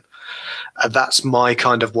season. And that's my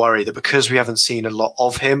kind of worry, that because we haven't seen a lot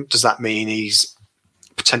of him, does that mean he's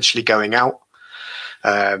potentially going out?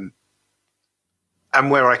 And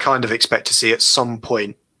where I kind of expect to see at some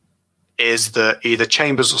point is that either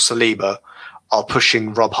Chambers or Saliba are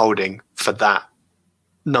pushing Rob Holding for that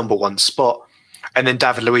number one spot. And then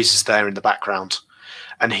David Luiz is there in the background.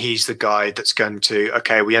 And he's the guy that's going to,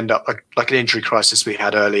 we end up like an injury crisis we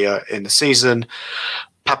had earlier in the season.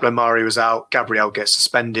 Pablo Mari was out. Gabriel gets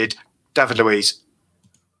suspended. David Luiz,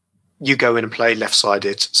 you go in and play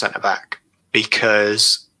left-sided centre-back,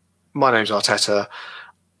 because my name's Arteta.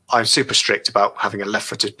 I'm super strict about having a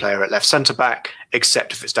left-footed player at left centre-back,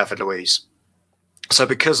 except if it's David Luiz. So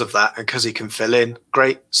because of that, and because he can fill in,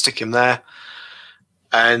 great, stick him there.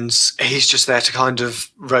 And he's just there to kind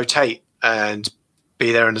of rotate and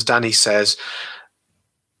be there. And as Danny says,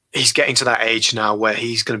 he's getting to that age now where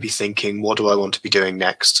he's going to be thinking, what do I want to be doing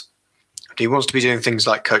next? And he wants to be doing things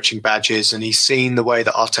like coaching badges, and he's seen the way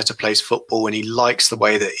that Arteta plays football and he likes the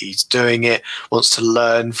way that he's doing it, wants to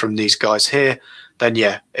learn from these guys here. Then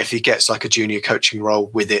if he gets like a junior coaching role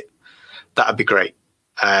with it, that would be great.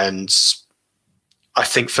 And I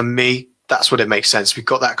think for me, that's what it makes sense. We've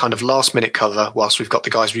got that kind of last minute cover whilst we've got the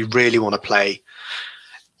guys we really want to play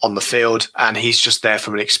on the field, and he's just there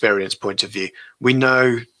from an experience point of view. We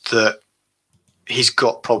know that he's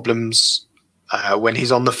got problems when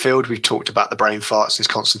he's on the field. We've talked about the brain farts and his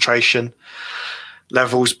concentration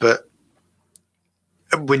levels, but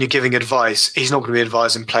when you're giving advice, he's not going to be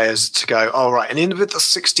advising players to go, all right, and in the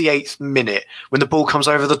 68th minute, when the ball comes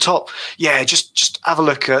over the top, just have a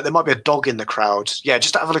look at, there might be a dog in the crowd. Yeah,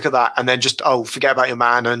 just have a look at that, and then just, forget about your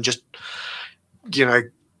man, and just,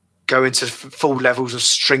 go into full levels of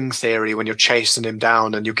string theory when you're chasing him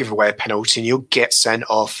down, and you'll give away a penalty and you'll get sent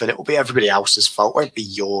off, and it will be everybody else's fault, won't be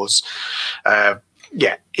yours.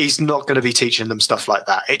 He's not going to be teaching them stuff like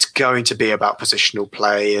that. It's going to be about positional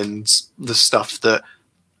play and the stuff that,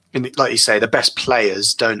 like you say, the best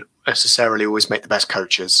players don't necessarily always make the best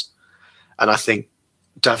coaches. And I think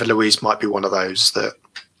David Luiz might be one of those that,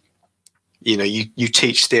 you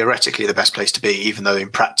teach theoretically the best place to be, even though in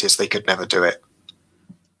practice they could never do it.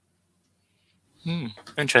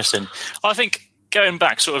 Interesting. I think going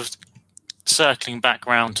back, sort of circling back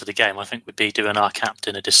round to the game, I think would be doing our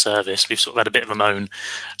captain a disservice. We've sort of had a bit of a moan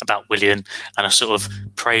about Willian and are sort of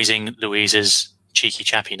praising Louise's cheeky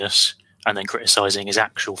chappiness and then criticising his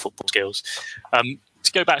actual football skills.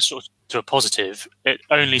 To go back sort of to a positive, it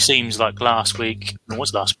only seems like last week,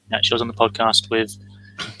 actually, I was on the podcast with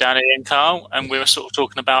Danny and Carl, and we were sort of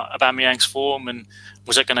talking about Aubameyang's form and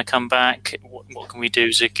was it going to come back? What can we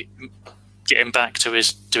do to get him back to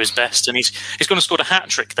his best? And he's going to score a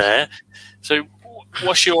hat-trick there. So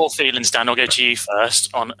what's your feelings, Dan? I'll go to you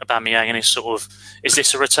first on Aubameyang and his sort of, is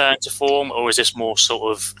this a return to form, or is this more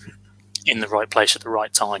sort of in the right place at the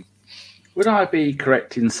right time? Would I be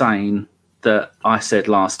correct in saying that I said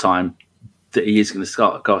last time that he is going to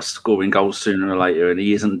start scoring goals sooner or later and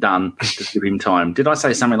he isn't done, just give him time? Did I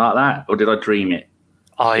say something like that, or did I dream it?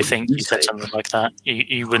 I think you said something like that.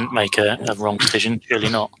 You wouldn't make a wrong decision, surely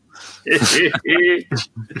not. It's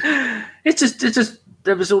just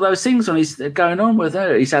there was all those things when he's going on with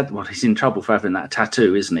it. He's in trouble for having that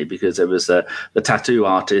tattoo, isn't he? Because there was the tattoo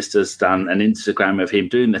artist has done an Instagram of him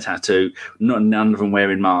doing the tattoo, none of them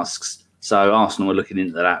wearing masks. So Arsenal were looking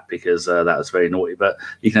into that because that was very naughty. But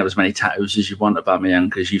you can have as many tattoos as you want about me,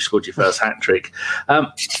 because you've scored your first hat trick.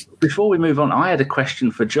 Before we move on, I had a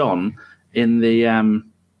question for John in the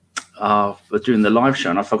during the live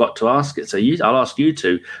show, and I forgot to ask it. So I'll ask you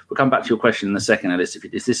two. We'll come back to your question in a second, Alice.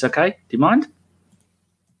 Is this okay? Do you mind?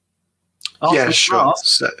 Yeah, sure.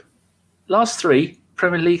 Last 3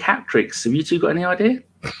 Premier League hat tricks. Have you two got any idea?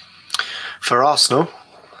 For Arsenal?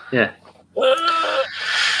 Yeah.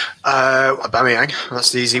 Aubameyang,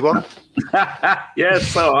 that's the easy one.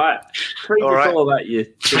 Yes, all right. 3 all before right. that, you.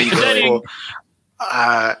 3 before.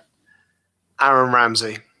 Aaron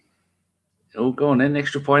Ramsey. Oh, go on then.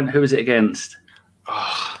 Extra point. Who is it against?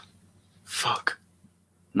 Oh, fuck.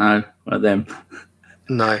 No, not them.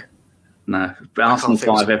 No. Arsenal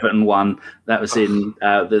 5, Everton 1. That was in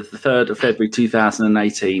the 3rd of February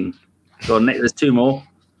 2018. Go on, Nick, there's 2 more.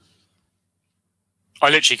 I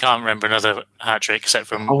literally can't remember another hat trick except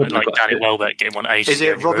from Danny Welbeck getting one ages Is it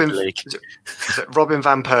ago in the Robin? league. Is it Robin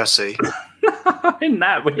van Persie?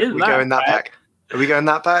 We're going that back. Are we going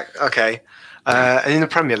that back? Okay. And in the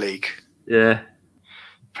Premier League. Yeah.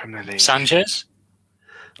 Premier League. Sanchez.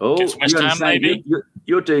 Oh, West Ham, maybe.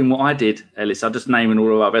 You're doing what I did, Ellis. I'm just naming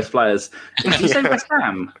all of our best players. Did you say West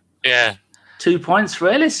Ham? Yeah. 2 points for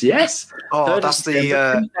Ellis. Yes. Oh, that's the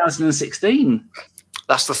 2016.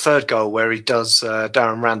 That's the third goal where he does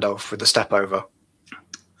Darren Randolph with the step over.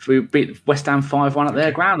 We beat West Ham 5-1 at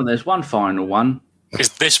their ground, and there's one final one. Is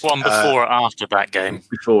this one before or after that game?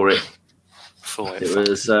 Before it. Before it. It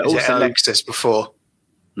was also it Alexis before.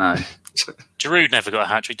 No. Giroud never got a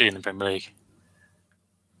hat trick, did he, in the Premier League?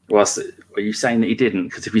 Well, are you saying that he didn't?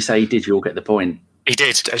 Because if you say he did, you'll get the point. He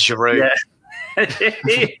did. As Giroud.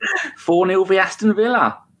 Yeah. 4-0 v Aston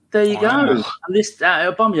Villa. There you go. And this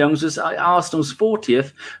Aubameyang's was Arsenal's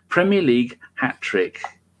 40th Premier League hat trick.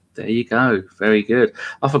 There you go. Very good.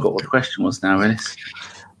 I forgot what the question was now, Ellis.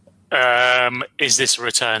 Is this a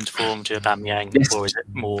return to form to Aubameyang, or is it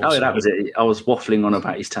more? Oh, that was it. I was waffling on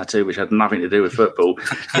about his tattoo, which had nothing to do with football.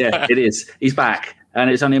 Yeah, it is. He's back. And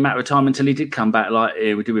it's only a matter of time until he did come back, like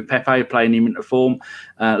we did with Pepe, playing him into form.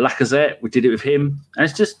 Lacazette, we did it with him. And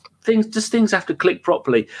it's just things have to click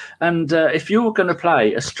properly. And if you're going to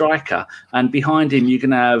play a striker and behind him you're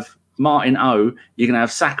going to have Martin O, you're going to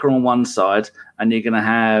have Saka on one side and you're going to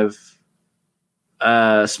have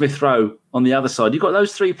Smith Rowe on the other side. You've got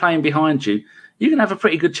those three playing behind you. You're going to have a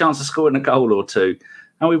pretty good chance of scoring a goal or two.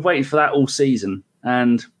 And we've waited for that all season.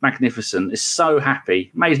 And Magnificent is so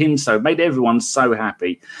happy, made everyone so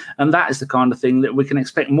happy. And that is the kind of thing that we can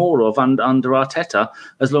expect more of under Arteta,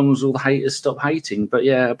 as long as all the haters stop hating. But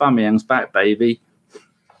yeah, Aubameyang's back, baby.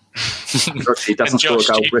 He doesn't score a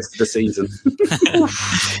goal the rest of the season.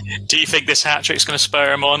 Do you think this hat trick's going to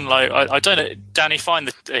spur him on? Like, I don't know. Danny,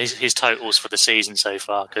 find his totals for the season so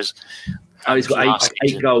far, because he's got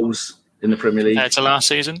eight goals in the Premier League. Compared to last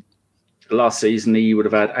season? Last season, he would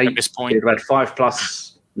have had 8. At this point, he'd have had 5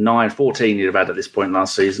 plus 9, 14. He'd have had at this point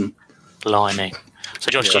last season. Blimey.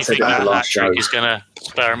 So, Josh, do you think that hat trick is going to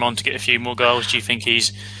spur him on to get a few more goals? Do you think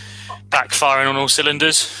he's backfiring on all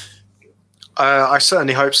cylinders? I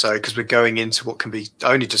certainly hope so, because we're going into what can be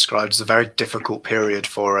only described as a very difficult period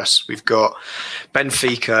for us. We've got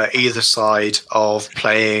Benfica either side of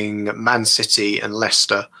playing Man City and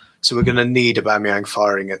Leicester, so we're going to need Aubameyang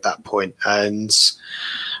firing at that point. And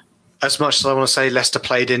as much as I want to say Leicester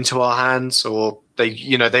played into our hands, or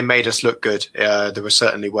they made us look good, there were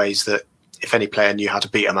certainly ways that if any player knew how to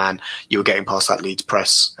beat a man, you were getting past that Leeds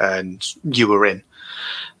press and you were in.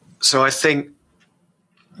 So I think,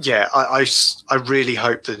 I really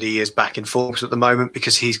hope that he is back in form at the moment,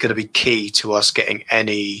 because he's going to be key to us getting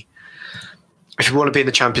any. If we want to be in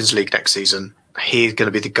the Champions League next season, he's going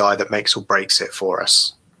to be the guy that makes or breaks it for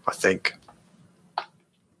us, I think.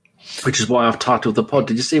 Which is why I've titled the pod.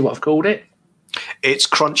 Did you see what I've called it? It's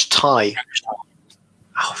Crunch Tie.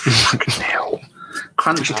 Oh, fucking hell.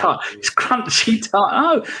 Crunchy Tie. It's Crunchy Tie.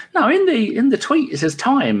 Oh, no, in the tweet it says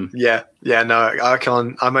time. Yeah, no, I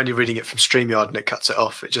can't. I'm only reading it from StreamYard and it cuts it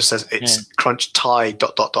off. It just says it's Crunch Tie ...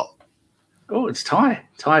 Oh, it's Ty.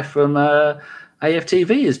 Ty from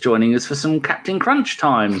AFTV is joining us for some Captain Crunch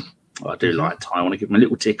time. Oh, I do like Ty. I want to give him a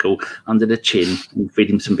little tickle under the chin and feed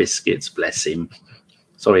him some biscuits. Bless him.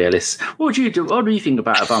 Sorry, Ellis. What do you think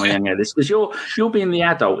about Aubameyang, Ellis? Because you're being the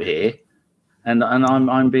adult here, and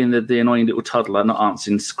I'm being the annoying little toddler, not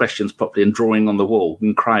answering questions properly and drawing on the wall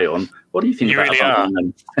in crayon. What do you think about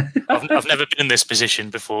Aubameyang? I've never been in this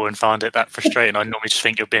position before and found it that frustrating. I normally just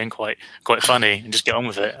think you're being quite funny and just get on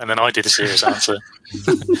with it, and then I did a serious answer.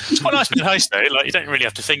 It's quite nice being a host, though. Like, you don't really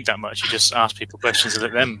have to think that much. You just ask people questions and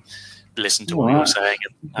let them listen to what you're saying.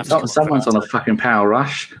 And someone's on a fucking power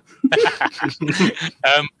rush.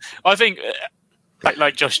 I think,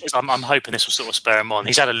 like Josh, I'm hoping this will sort of spur him on.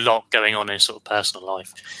 He's had a lot going on in his sort of personal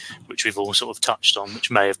life, which we've all sort of touched on,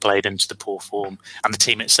 which may have played into the poor form, and the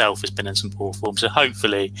team itself has been in some poor form. So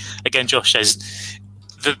hopefully, again, Josh says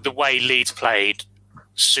the way Leeds played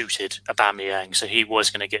suited Aubameyang, so he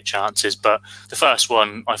was going to get chances. But the first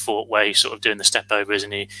one, I thought, where he's sort of doing the step overs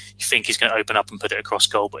and you think he's going to open up and put it across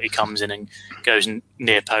goal, but he comes in and goes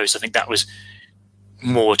near post. I think that was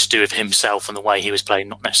more to do with himself and the way he was playing,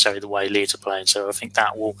 not necessarily the way Leeds are playing. So I think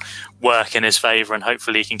that will work in his favour, and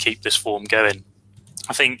hopefully he can keep this form going.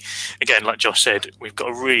 I think, again, like Josh said, we've got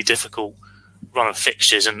a really difficult run of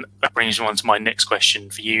fixtures, and that brings me on to my next question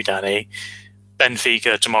for you, Danny.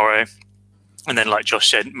 Benfica tomorrow, and then, like Josh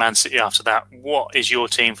said, Man City after that. What is your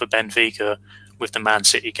team for Benfica with the Man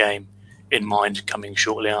City game in mind coming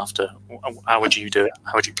shortly after? How would you do it?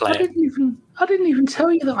 How would you play it? I didn't even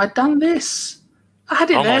tell you that I'd done this. I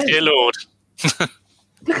had it Oh, there. my dear Lord.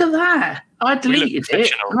 Look at that. I deleted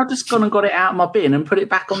it, and I've just gone and got it out of my bin and put it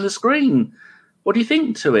back on the screen. What do you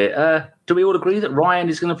think to it? Do we all agree that Ryan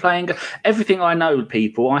is going to play? Everything I know,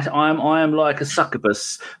 people, I am like a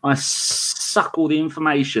succubus. I suck all the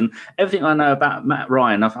information. Everything I know about Matt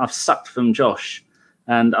Ryan, I've sucked from Josh.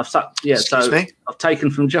 And I've sucked, Excuse me? I've taken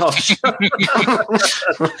from Josh. That's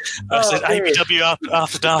an ABW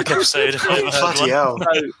After Dark episode. Bloody hell.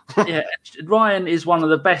 So, Ryan is one of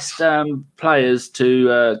the best players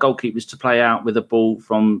goalkeepers to play out with a ball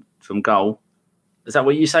from goal. Is that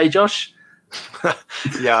what you say, Josh?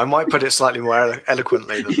 Yeah, I might put it slightly more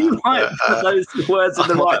eloquently than you that. Might put those words in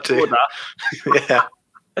the right order. Yeah.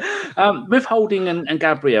 With Holding and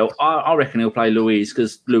Gabriel, I reckon he'll play Luis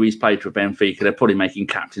because Luis played for Benfica. They're probably making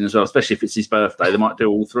captain as well, especially if it's his birthday. They might do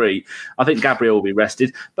all three. I think Gabriel will be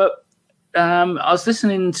rested. But I was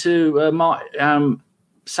listening to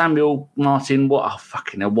Samuel Martin,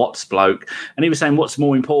 Watts bloke, and he was saying, what's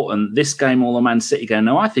more important, this game or the Man City game?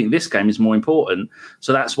 Now, I think this game is more important,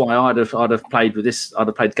 so that's why I'd have played with this. I'd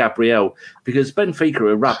have played Gabriel because Benfica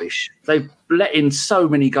are rubbish. They've let in so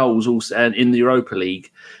many goals also in the Europa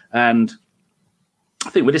League, and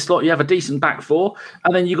I think with this lot, you have a decent back four,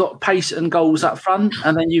 and then you've got pace and goals up front,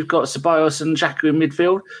 and then you've got Ceballos and Xhaka in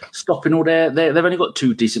midfield, stopping all they've only got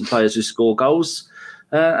two decent players who score goals.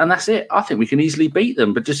 And that's it. I think we can easily beat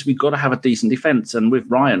them, but just we've got to have a decent defence. And with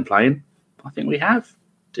Ryan playing, I think we have.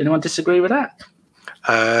 Does anyone disagree with that?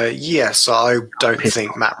 Yes, I don't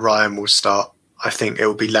think Matt Ryan will start. I think it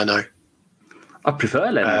will be Leno. I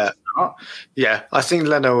prefer Leno to start. Yeah, I think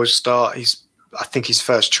Leno will start. I think he's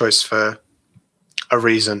first choice for a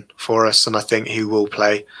reason for us, and I think he will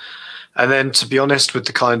play. And then, to be honest, with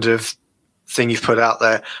the kind of thing you've put out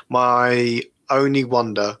there, my only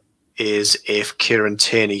wonder is if Kieran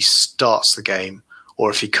Tierney starts the game or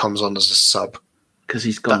if he comes on as a sub. Because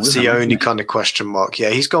he's gone That's with the them, only kind of question mark. Yeah,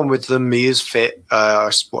 he's gone with them. He is fit. I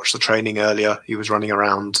watched the training earlier. He was running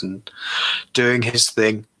around and doing his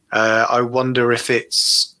thing. I wonder if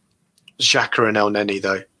it's Xhaka and El Neni,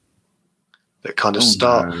 though, that kind of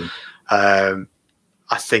start. No.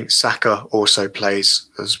 I think Saka also plays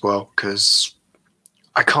as well because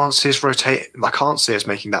I can't see us rotate. I can't see us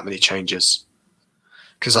making that many changes.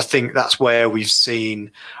 Because I think that's where we've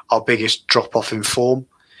seen our biggest drop-off in form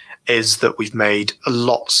is that we've made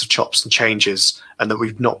lots of chops and changes and that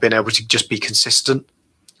we've not been able to just be consistent.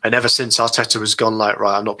 And ever since Arteta has gone like,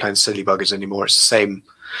 right, I'm not playing silly buggers anymore. It's the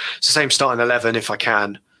same starting 11 if I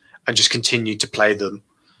can and just continue to play them.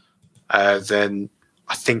 Then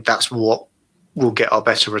I think that's what we'll get our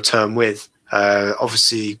better return with.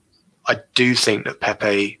 Obviously, I do think that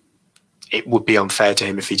Pepe, it would be unfair to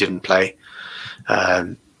him if he didn't play.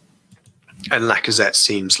 And Lacazette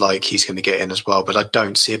seems like he's going to get in as well, but I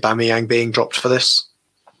don't see Aubameyang being dropped for this.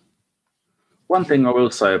 One thing I will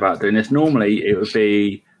say about doing this, normally it would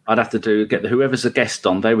be I'd have to get whoever's a guest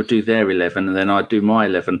on, they would do their 11 and then I'd do my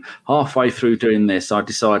 11. Halfway through doing this, I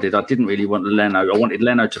decided I didn't really want Leno. I wanted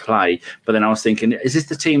Leno to play, but then I was thinking, is this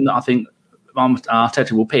the team that I think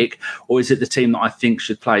Arteta will pick, or is it the team that I think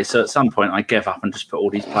should play? So at some point I gave up and just put all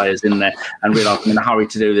these players in there and realised I'm in a hurry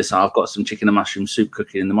to do this. I've got some chicken and mushroom soup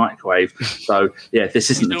cooking in the microwave. So yeah,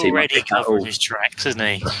 this isn't the team. He's already covered his tracks, isn't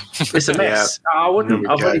he? It's a mess. Yeah. I wouldn't.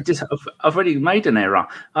 I've already made an error.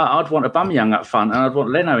 I'd want Aubameyang up front and I'd want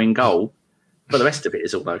Leno in goal, but the rest of it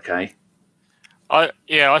is all okay.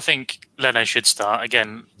 I think Leno should start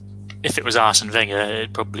again. If it was Arsene Wenger,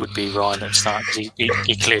 it probably would be Ryan at start because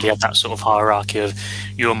he clearly had that sort of hierarchy of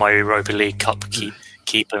you're my Europa League Cup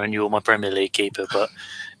keeper and you're my Premier League keeper. But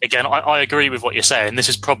again, I agree with what you're saying. This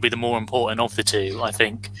is probably the more important of the two. I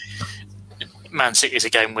think Man City is a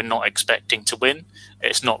game we're not expecting to win.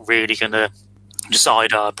 It's not really going to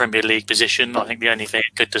decide our Premier League position. I think the only thing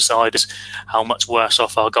it could decide is how much worse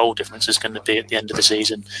off our goal difference is going to be at the end of the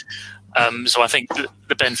season. So I think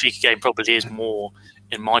the Benfica game probably is more,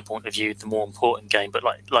 in my point of view, the more important game. But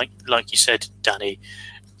like you said, Danny,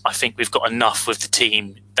 I think we've got enough with the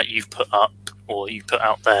team that you've put up or you put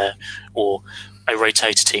out there, or a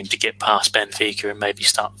rotator team to get past Benfica and maybe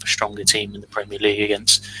start with a stronger team in the Premier League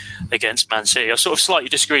against Man City. I sort of slightly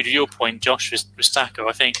disagreed with your point, Josh, with Saka.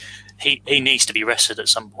 I think he needs to be rested at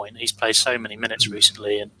some point. He's played so many minutes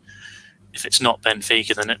recently, and if it's not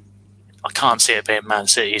Benfica, then I can't see it being Man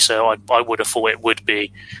City. So I would have thought it would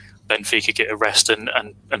be Benfica get a rest and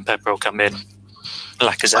Pepe will come in.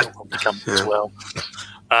 Lacazette will probably come as well.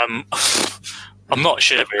 I'm not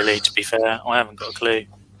sure, really, to be fair. I haven't got a clue.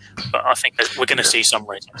 But I think we're going to see some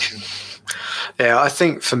rotation. Yeah, I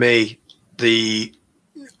think for me,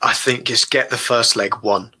 I think just get the first leg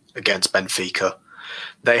won. against Benfica.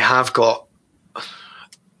 They have got,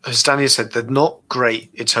 as Danny said, they're not great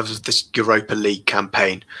in terms of this Europa League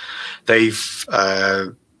campaign. They've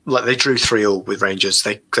they drew 3-3 with Rangers.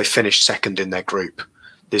 They finished second in their group.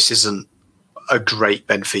 This isn't a great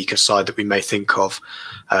Benfica side that we may think of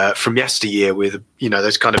from yesteryear with,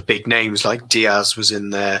 those kind of big names like Diaz was in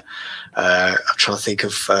there. I'm trying to think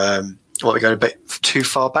of we're going a bit too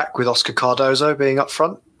far back with Oscar Cardozo being up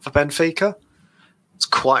front for Benfica. It's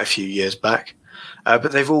quite a few years back.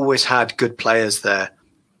 But they've always had good players there.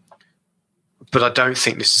 But I don't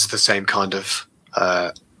think this is the same kind of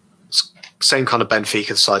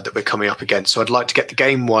Benfica side that we're coming up against. So I'd like to get the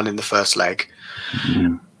game won in the first leg,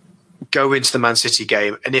 go into the Man City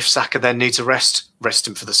game, and if Saka then needs a rest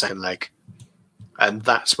him for the second leg. And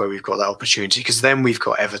that's where we've got that opportunity, because then we've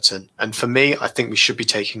got Everton. And for me, I think we should be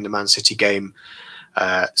taking the Man City game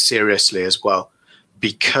seriously as well,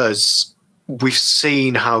 because we've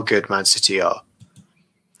seen how good Man City are.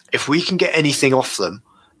 If we can get anything off them,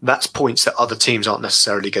 that's points that other teams aren't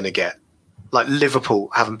necessarily going to get. Like Liverpool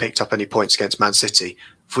haven't picked up any points against Man City.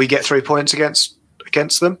 If we get 3 points against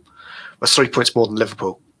them, that's 3 points more than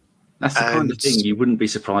Liverpool. That's the kind of thing you wouldn't be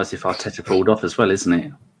surprised if Arteta pulled off as well, isn't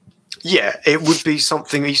it? Yeah, it would be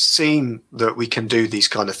something. We've seen that we can do these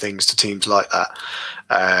kind of things to teams like that,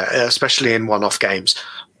 especially in one-off games.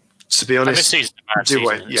 To be honest, anything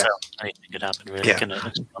could happen, really, can it?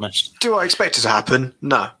 Let's be honest. Do I expect it to happen?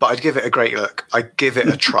 No, but I'd give it a great look. I'd give it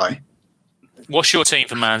a try. What's your team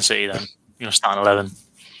for Man City then? You're starting 11.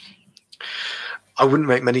 I wouldn't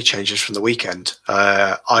make many changes from the weekend.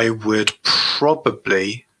 I would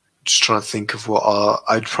probably just trying to think of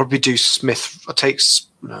I'd probably do Smith. Do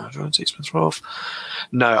I want to take Smith off?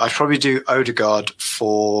 No, I'd probably do Odegaard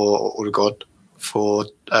for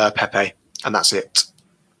Pepe, and that's it.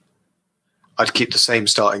 I'd keep the same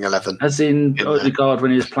starting 11. As in Odegaard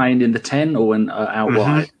when he was playing in the 10 or when out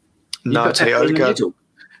wide? No, I'd take Odegaard.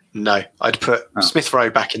 No, I'd put Smith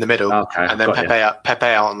Rowe back in the middle, and then Pepe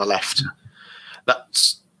out on the left.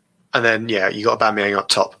 And then you got Aubameyang up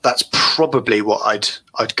top. That's probably what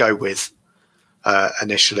I'd go with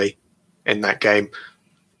initially in that game.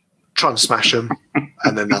 Try and smash them,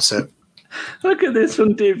 and then that's it. Look at this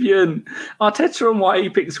from Divian. Arteta and why he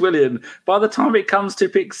picks Willian. By the time it comes to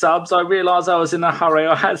pick subs, I realised I was in a hurry.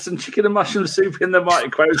 I had some chicken and mushroom soup in the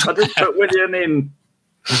microwave, so I just put Willian in.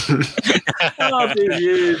 Oh,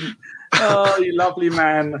 Divian. Oh, you lovely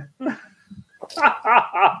man.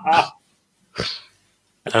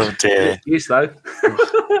 Oh, dear. Yes, though.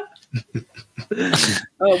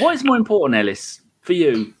 What is more important, Ellis, for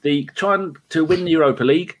you? The trying to win the Europa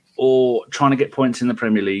League or trying to get points in the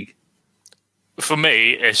Premier League? For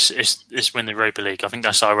me, it's win the Europa League. I think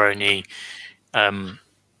that's our only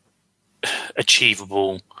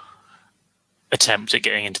achievable attempt at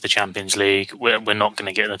getting into the Champions League. We're not going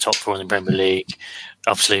to get in the top 4 in the Premier League.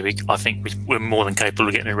 Obviously, I think we're more than capable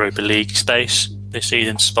of getting a Europa League space this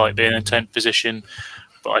season, despite being in 10th position.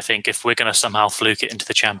 But I think if we're going to somehow fluke it into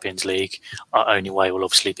the Champions League, our only way will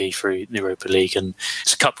obviously be through the Europa League. And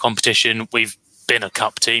it's a cup competition. We've been a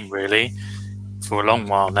cup team, really, for a long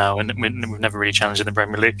while now, and we've never really challenged in the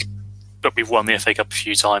Premier League. But we've won the FA Cup a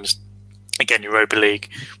few times. Again, Europa League,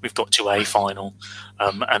 we've got to a final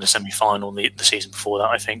and a semi-final the season before that,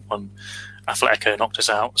 I think, when Atletico knocked us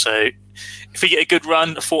out. So if we get a good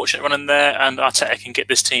run, a fortunate run in there, and Arteta can get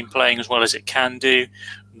this team playing as well as it can do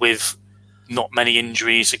with not many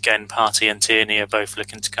injuries, again, Partey and Tierney are both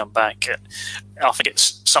looking to come back. I think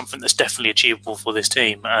it's something that's definitely achievable for this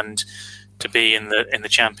team, and to be in the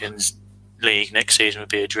Champions League next season would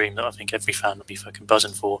be a dream that I think every fan would be fucking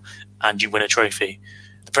buzzing for, and you win a trophy.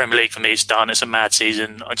 The Premier League for me is done. It's a mad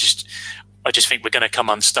season. I just think we're going to come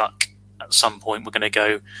unstuck at some point. We're going to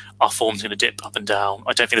go, our form's going to dip up and down.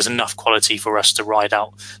 I don't think there's enough quality for us to ride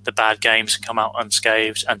out the bad games, come out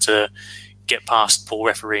unscathed, and to get past poor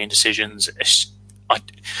refereeing decisions.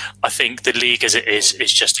 I think the league as it is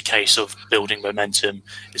just a case of building momentum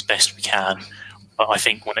as best we can. But I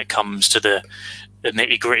think when it comes to the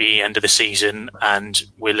nitty-gritty end of the season and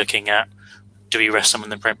we're looking at, do we rest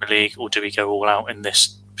someone in the Premier League or do we go all out in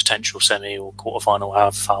this potential semi or quarter-final,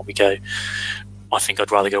 however far we go? I think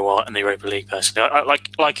I'd rather go out in the Europa League personally.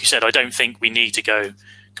 Like you said, I don't think we need to go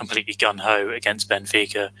completely gun-ho against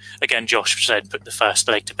Benfica. Again, Josh said put the first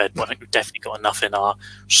leg to bed, but I think we've definitely got enough in our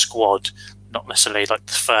squad, not necessarily like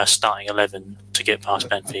the first starting 11 to get past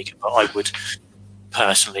Benfica, but I would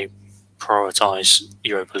personally prioritise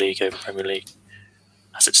Europa League over Premier League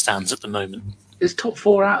as it stands at the moment. Is top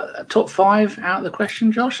 5 out of the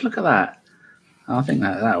question, Josh? Look at that. I think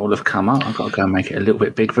that will have come up. I've got to go and make it a little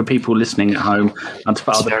bit big for people listening at home. I'm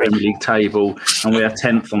part of the Premier League table, and we are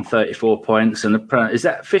 10th on 34 points. And is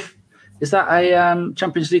that fifth? Is that a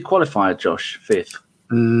Champions League qualifier, Josh? Fifth?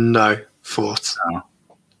 No, fourth. Oh.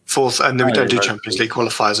 Fourth, and then we don't do Champions League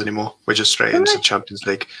qualifiers anymore. We're just straight into Champions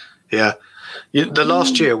League. Yeah. The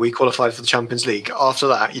last year we qualified for the Champions League. After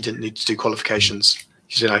that, you didn't need to do qualifications.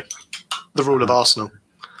 You know, the rule of Arsenal.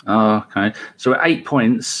 Oh, okay. So we're 8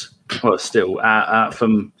 points. Well, still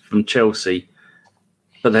from Chelsea,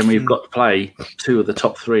 but then we've got to play 2 of the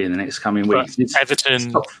top 3 in the next coming weeks.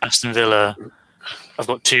 Everton, Aston Villa. I've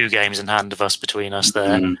got 2 games in hand of us between us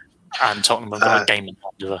there, and Tottenham have got a game in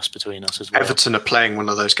hand of us between us as well. Everton are playing one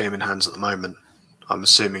of those game in hands at the moment. I'm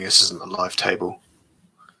assuming this isn't a live table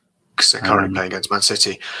because they're currently playing against Man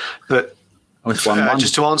City. But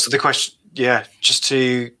just to answer the question, just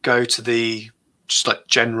to go to the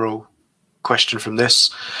general question from this,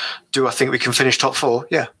 do I think we can finish top 4?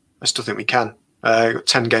 Yeah, I still think we can. Got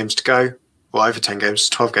 10 games to go, well, over 10 games,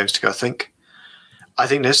 12 games to go, I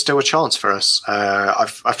think there's still a chance for us.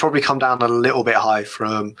 I've probably come down a little bit high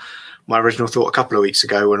from my original thought a couple of weeks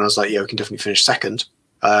ago when I was like, we can definitely finish second.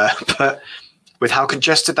 But with how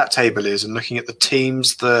congested that table is and looking at the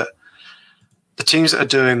teams that are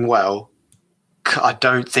doing well, I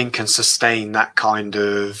don't think can sustain that kind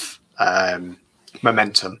of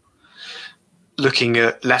momentum. Looking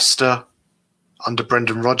at Leicester under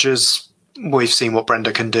Brendan Rodgers, we've seen what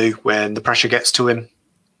Brenda can do when the pressure gets to him,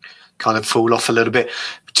 kind of fall off a little bit.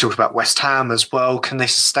 We talked about West Ham as well. Can they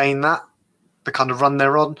sustain that, the kind of run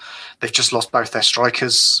they're on? They've just lost both their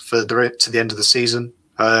strikers to the end of the season.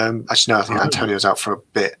 Actually, no, I think Antonio's out for a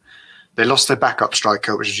bit. They lost their backup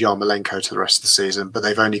striker, which is Yarmolenko, to the rest of the season, but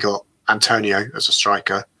they've only got Antonio as a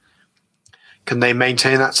striker. Can they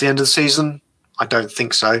maintain that to the end of the season? I don't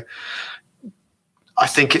think so. I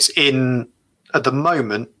think at the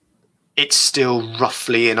moment, it's still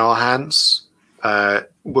roughly in our hands.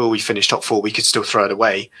 Will we finish top 4? We could still throw it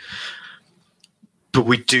away. But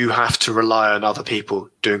we do have to rely on other people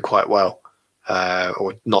doing quite well,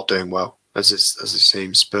 or not doing well, as it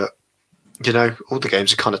seems. But, all the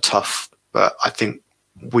games are kind of tough. But I think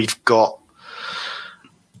we've got...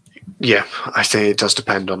 Yeah, I think it does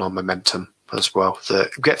depend on our momentum as well.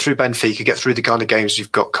 Get through Benfica, get through the kind of games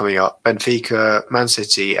you've got coming up. Benfica, Man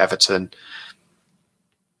City, Everton.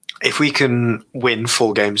 If we can win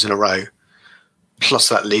 4 games in a row, plus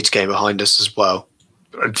that Leeds game behind us as well,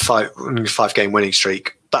 and 5-game winning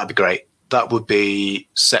streak, that'd be great. That would be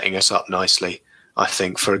setting us up nicely, I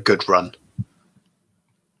think, for a good run.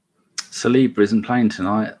 Saliba isn't playing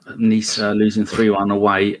tonight. Nice losing 3-1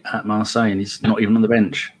 away at Marseille, and he's not even on the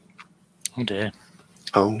bench. Oh dear.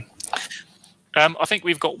 Oh. I think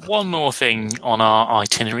we've got one more thing on our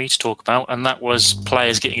itinerary to talk about, and that was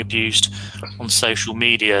players getting abused on social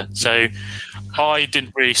media. So I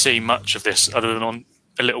didn't really see much of this other than on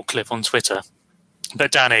a little clip on Twitter.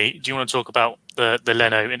 But Danny, do you want to talk about the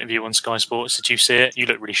Leno interview on Sky Sports? Did you see it? You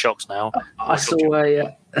look really shocked now. I saw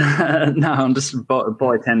no, I'm just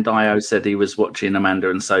Boy 10 Dio said he was watching Amanda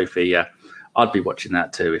and Sophie. I'd be watching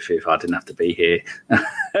that too if I didn't have to be here.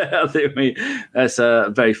 I think that's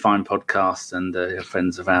a very fine podcast and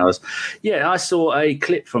friends of ours. Yeah, I saw a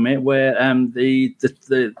clip from it where they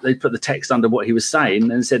put the text under what he was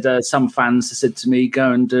saying and said some fans said to me,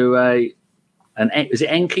 "Go and do is it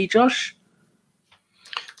Enki, Josh?"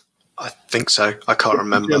 I think so. I can't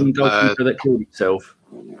remember. The goalkeeper that killed himself.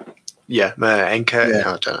 Yeah, Enki. Yeah.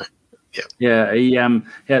 I don't know. Yeah,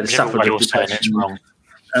 he suffered a depression.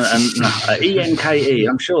 ENKE,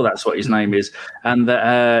 I'm sure that's what his name is. And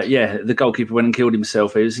the goalkeeper went and killed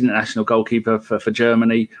himself. He was an international goalkeeper for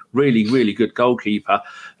Germany. Really, really good goalkeeper.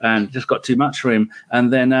 And just got too much for him.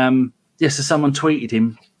 And then, so someone tweeted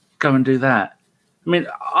him, "Go and do that." I mean,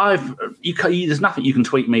 there's nothing you can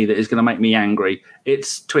tweet me that is going to make me angry.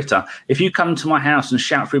 It's Twitter. If you come to my house and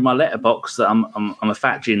shout through my letterbox that I'm a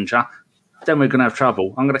fat ginger, then we're going to have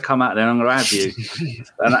trouble. I'm going to come out there and I'm going to have you.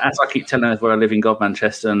 And as I keep telling everyone, I live in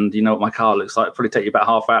Godmanchester, and you know what my car looks like. It'll probably take you about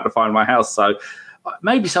half hour to find my house. So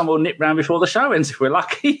maybe someone will nip round before the show ends if we're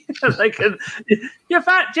lucky. They can, "You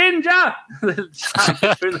fat ginger!"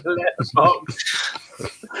 Shout through the letterbox.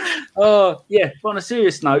 Oh, yeah. But on a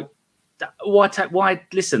serious note, why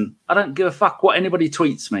listen? I don't give a fuck what anybody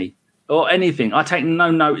tweets me or anything. I take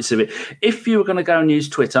no notice of it. If you were going to go and use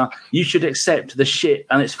Twitter, you should accept the shit,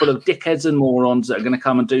 and it's full of dickheads and morons that are going to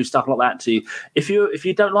come and do stuff like that to you. If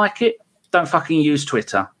you don't like it, don't fucking use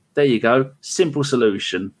Twitter. There you go. Simple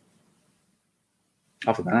solution.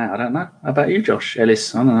 Other than that, I don't know. How about you, Josh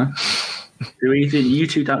Ellis? I don't know. You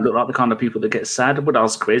two don't look like the kind of people that get sad. I would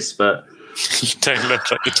ask Chris, but You don't look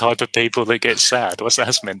like the type of people that get sad. What's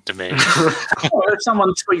that meant to mean? Well, if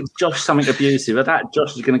someone tweets Josh something abusive, that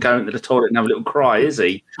Josh is going to go into the toilet and have a little cry, is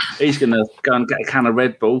he? He's going to go and get a can of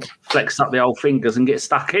Red Bull, flex up the old fingers and get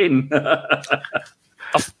stuck in.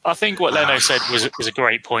 I think what Leno said was a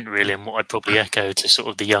great point, really, and what I'd probably echo to sort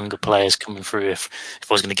of the younger players coming through if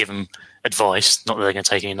I was going to give them advice, not that they're going to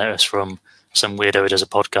take any notice from some weirdo who does a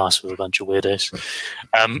podcast with a bunch of weirdos.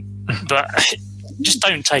 But just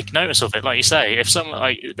don't take notice of it. Like you say, if someone,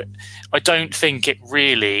 I don't think it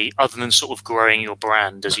really, other than sort of growing your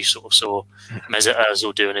brand, as you sort of saw Mesut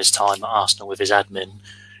Ozil doing his time at Arsenal with his admin,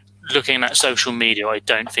 looking at social media, I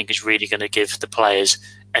don't think is really going to give the players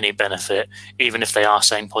any benefit. Even if they are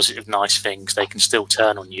saying positive, nice things, they can still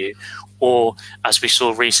turn on you. Or, as we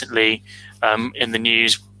saw recently in the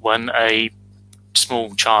news, when a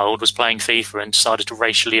small child was playing FIFA and decided to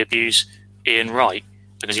racially abuse Ian Wright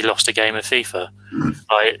because he lost a game of FIFA.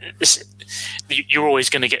 You're always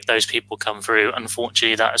going to get those people come through.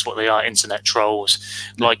 Unfortunately, that is what they are, internet trolls.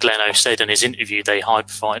 Like Leno said in his interview, they hide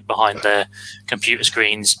behind their computer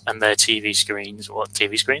screens and their TV screens,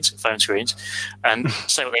 phone screens, and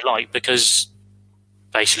say what they like, because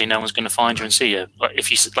basically no one's going to find you and see you.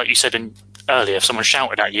 Like you said earlier, if someone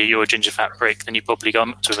shouted at you, you're a ginger fat prick, then you probably go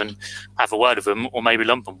up to them and have a word with them, or maybe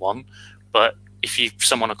lump them one. But if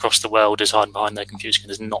someone across the world is hiding behind their computer screen,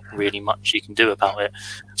 there's not really much you can do about it.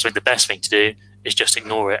 So the best thing to do is just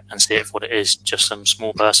ignore it and see it for what it is, just some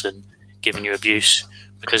small person giving you abuse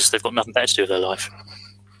because they've got nothing better to do with their life.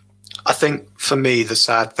 I think for me, the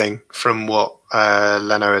sad thing from what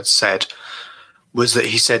Leno had said was that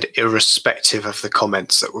he said irrespective of the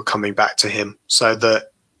comments that were coming back to him, so that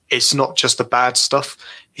it's not just the bad stuff.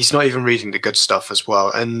 He's not even reading the good stuff as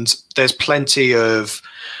well. And there's plenty of,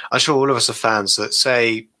 I'm sure all of us are fans that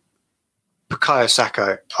say Bukayo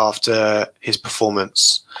Saka after his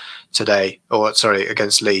performance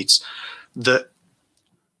against Leeds, that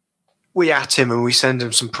we at him and we send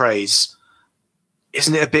him some praise.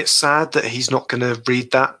 Isn't it a bit sad that he's not going to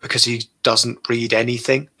read that because he doesn't read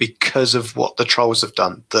anything because of what the trolls have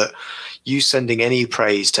done? That you sending any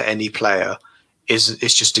praise to any player is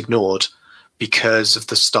just ignored because of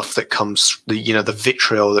the stuff that comes, the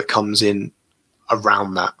vitriol that comes in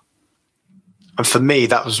around that. And for me,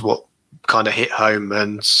 that was what kind of hit home.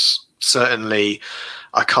 And certainly,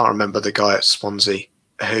 I can't remember the guy at Swansea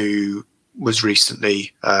who was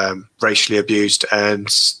recently racially abused, and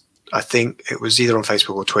I think it was either on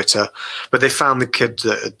Facebook or Twitter, but they found the kid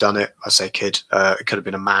that had done it. I say kid, it could have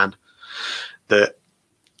been a man. That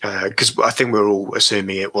because I think we're all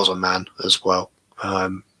assuming it was a man as well.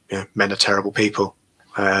 Men are terrible people,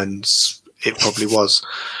 and it probably was.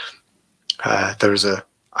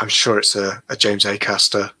 I'm sure it's a James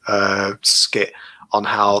Acaster skit on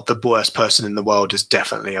how the worst person in the world is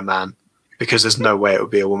definitely a man, because there's no way it would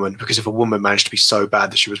be a woman. Because if a woman managed to be so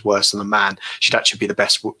bad that she was worse than a man, she'd actually be the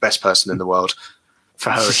best person in the world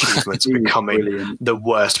for her achievements of becoming the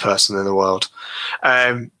worst person in the world.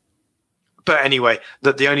 But anyway,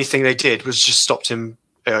 the only thing they did was just stopped him.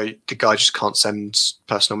 The guy just can't send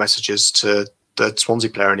personal messages to the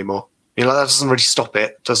Swansea player anymore. That doesn't really stop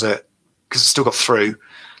it, does it? Because it's still got through.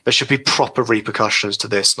 There should be proper repercussions to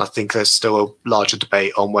this, and I think there's still a larger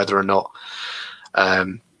debate on whether or not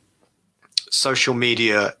social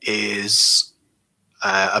media is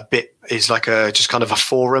just kind of a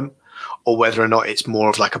forum, or whether or not it's more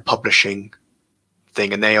of like a publishing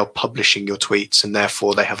thing, and they are publishing your tweets, and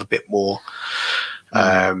therefore they have a bit more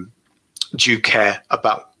due care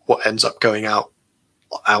about what ends up going out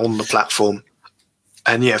on the platform.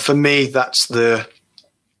 And yeah, for me, that's the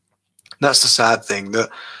sad thing. That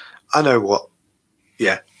I know what,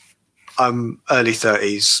 yeah, I'm early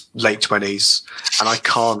 30s, late 20s, and I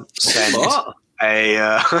can't send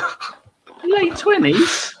a late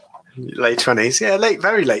 20s. Late 20s, yeah,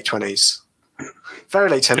 very late 20s, very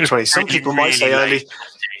late 20s. Some people might say early.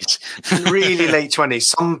 Really late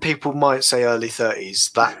 20s. Some people might say early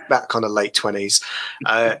 30s. That kind of late 20s.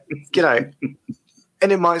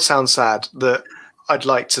 And it might sound sad that I'd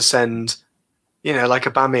like to send, like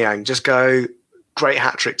a Aubameyang, just go, great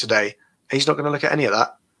hat trick today. And he's not going to look at any of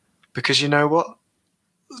that, because you know what?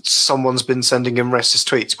 Someone's been sending him racist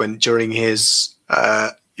tweets during his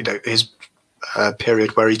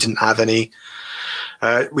period where he didn't have any.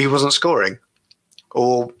 He wasn't scoring,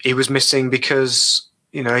 or he was missing because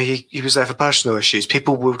he was there for personal issues.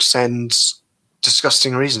 People will send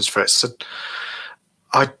disgusting reasons for it. So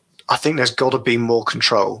I think there's got to be more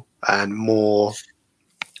control and more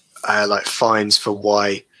fines for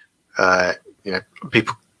why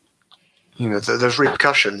people there's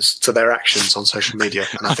repercussions to their actions on social media,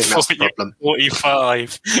 and I think that's the problem.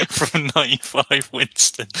 45 from 95,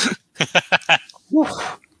 Winston.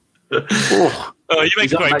 Oh, you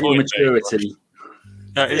make a great point. Maturity.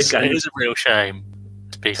 It is a real shame,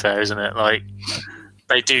 to be fair, isn't it? Like,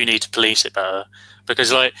 they do need to police it better,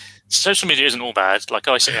 because like social media isn't all bad. Like,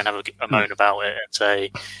 I sit here and have a moan about it and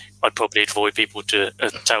say I'd probably avoid people to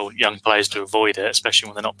tell young players to avoid it, especially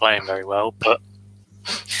when they're not playing very well. But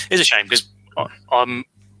it's a shame, because I'm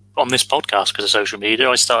on this podcast because of social media.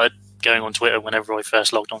 I started going on Twitter whenever I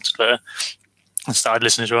first logged onto Twitter. I started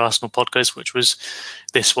listening to Arsenal podcasts, which was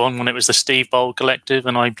this one when it was the Steve Bold Collective,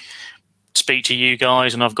 and I speak to you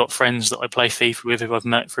guys, and I've got friends that I play FIFA with who I've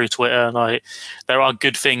met through Twitter. Like, there are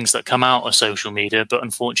good things that come out of social media, but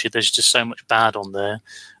unfortunately there's just so much bad on there,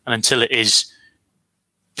 and until it is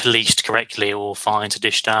policed correctly or fines are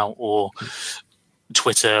dished out, or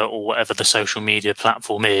Twitter or whatever the social media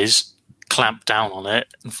platform is clamp down on it,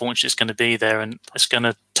 unfortunately it's going to be there, and it's going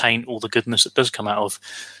to taint all the goodness that does come out of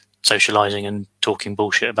socialising and talking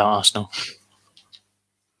bullshit about Arsenal.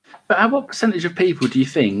 But what percentage of people do you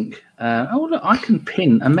think, look, I can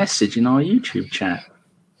pin a message in our YouTube chat.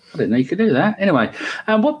 I didn't know you could do that. Anyway,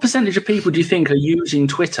 what percentage of people do you think are using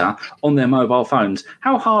Twitter on their mobile phones?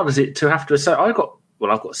 How hard is it to have to... So I've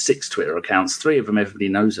got 6 Twitter accounts. 3 of them everybody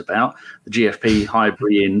knows about. The GFP,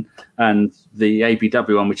 Highbury and the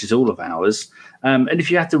ABW one, which is all of ours. And if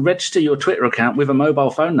you have to register your Twitter account with a mobile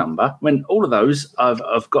phone number, when all of those,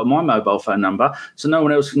 I've got my mobile phone number, so no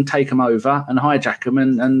one else can take them over and hijack them,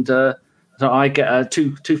 and so I get a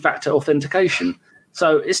two-factor authentication.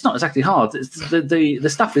 So it's not exactly hard. It's the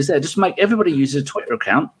stuff is there. Just make everybody use a Twitter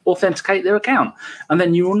account, authenticate their account, and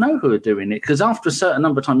then you will know who are doing it. Because after a certain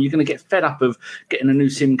number of time, you're going to get fed up of getting a new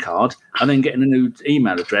SIM card and then getting a new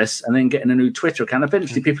email address and then getting a new Twitter account.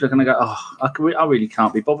 Eventually, people are going to go, I really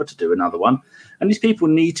can't be bothered to do another one. And these people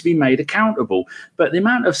need to be made accountable. But the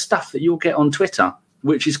amount of stuff that you'll get on Twitter,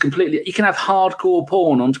 which is completely... You can have hardcore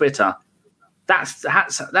porn on Twitter.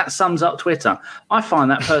 That sums up Twitter. I find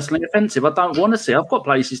that personally offensive. I don't want to see. I've got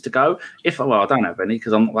places to go. I don't have any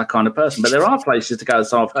because I'm not that kind of person. But there are places to go,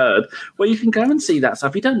 so I've heard, where you can go and see that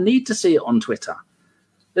stuff. You don't need to see it on Twitter.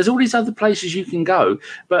 There's all these other places you can go.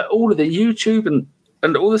 But all of the YouTube and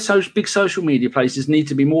all the big social media places need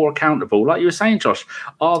to be more accountable. Like you were saying, Josh,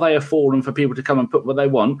 are they a forum for people to come and put what they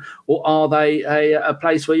want, or are they a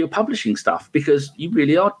place where you're publishing stuff? Because you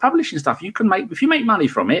really are publishing stuff. You can if you make money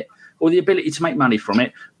from it, or the ability to make money from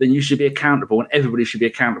it, then you should be accountable, and everybody should be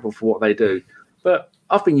accountable for what they do. But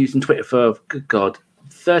I've been using Twitter for, good God,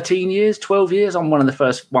 13 years, 12 years. I'm one of the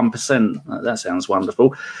first 1%. That sounds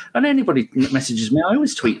wonderful. And anybody messages me, I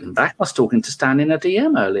always tweet them back. I was talking to Stan in a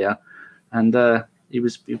DM earlier, and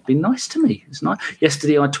he's been nice to me. It's nice.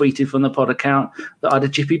 Yesterday, I tweeted from the pod account that I had a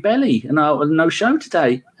jippy belly and I had no show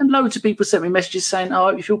today. And loads of people sent me messages saying, I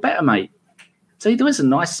hope you feel better, mate. See, there is a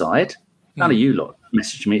nice side. None of you lot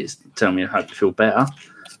messaged me to tell me I hope you feel better.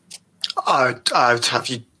 I'd have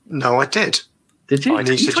you. No, I did. Did you? I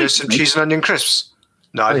need to just some cheese and onion crisps.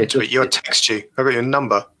 No, I didn't tweet you. I text you. I got your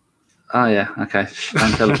number. Oh, yeah. Okay.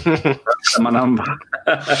 Don't tell them my number.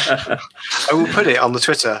 I will put it on the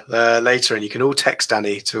Twitter later, and you can all text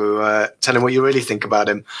Danny to tell him what you really think about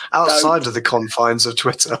him outside of the confines of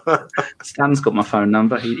Twitter. Stan's got my phone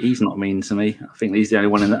number. He's not mean to me. I think he's the only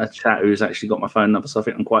one in that chat who's actually got my phone number, so I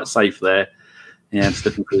think I'm quite safe there. Yeah, just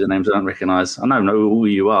looking through the names I don't recognise. I know who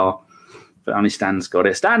you are, but only Stan's got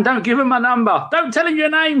it. Stan, don't give him my number. Don't tell him your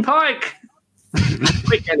name, Pike.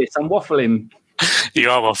 Quick, Ellis, I'm waffling. You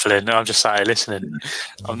are waffling. I'm just sat here listening.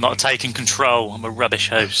 I'm not taking control. I'm a rubbish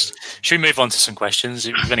host. Should we move on to some questions?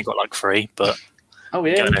 We've only got like 3, but... Oh,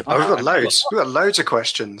 yeah. We've got loads. We've got loads of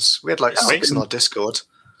questions. We had like 6 in our Discord.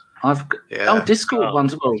 Discord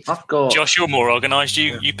ones. Well, I've got... Josh, you're more organised.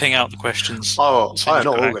 You ping out the questions. Oh, I'm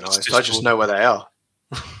not organised. I just know where they are.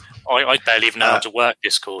 I barely even know how to work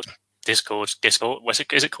Discord. Discord.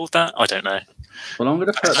 Is it called that? I don't know. Well, I'm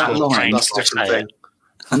going to put that line. That's a different thing.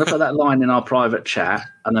 I'm going to put that line in our private chat,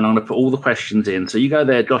 and then I'm going to put all the questions in. So you go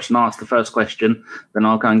there, Josh, and ask the first question. Then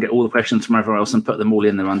I'll go and get all the questions from everyone else and put them all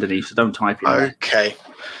in there underneath. So don't type in there. Okay.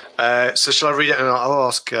 So shall I read it? And I'll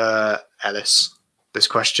ask Ellis this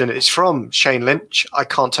question. It's from Shane Lynch. I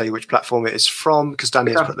can't tell you which platform it is from because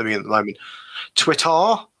Danny has put them in at the moment.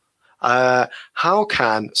 Twitter. How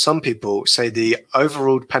can some people say the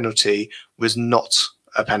overruled penalty was not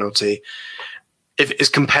a penalty if it's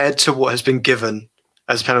compared to what has been given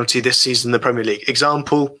as a penalty this season in the Premier League?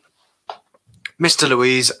 Example, Mr.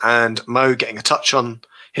 Louise and Mo getting a touch on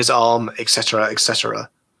his arm, etc., etc.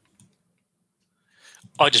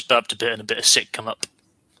 I just burped a bit and a bit of sick come up.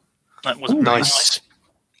 That wasn't nice.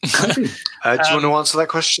 Do you want to answer that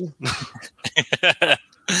question?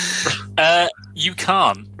 You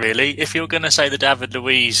can't, really. If you're going to say the David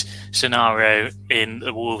Luiz scenario in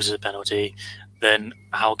the Wolves is a penalty, then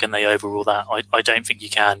how can they overrule that? I don't think you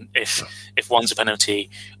can. If one's a penalty,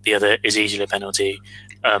 the other is easily a penalty.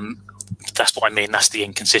 That's what I mean. That's the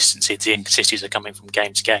inconsistency. The inconsistencies are coming from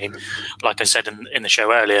game to game. Like I said in the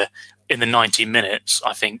show earlier, in the 90 minutes,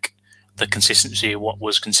 I think the consistency of what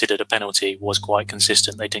was considered a penalty was quite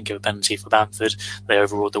consistent. They didn't give a penalty for Bamford. They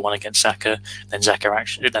overruled the one against Saka. Then Saka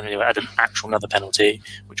had an actual another penalty,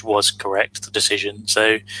 which was correct, the decision.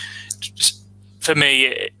 So just, for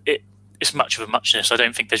me, it's much of a muchness. I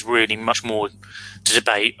don't think there's really much more to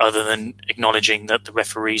debate other than acknowledging that the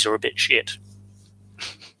referees are a bit shit.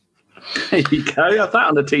 There you go. Have that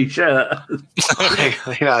on a t-shirt. I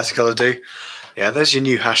think that's got to do. Yeah, there's your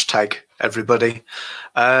new hashtag, everybody.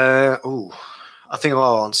 I think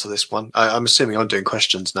I'll answer this one. I'm assuming I'm doing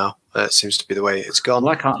questions now. That seems to be the way it's gone.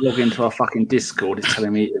 Well, I can't log into our fucking Discord. It's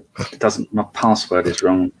telling me my password is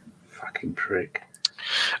wrong. Fucking prick.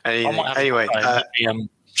 Anyway,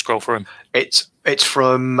 scroll through him. It's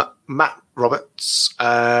from Matt Roberts.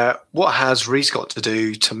 What has Reece got to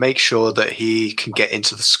do to make sure that he can get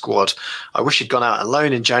into the squad? I wish he'd gone out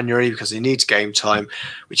alone in January because he needs game time,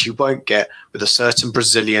 which he won't get with a certain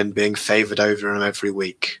Brazilian being favoured over him every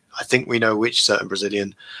week. I think we know which certain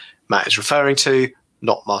Brazilian Matt is referring to,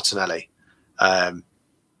 not Martinelli.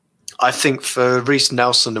 I think for Reece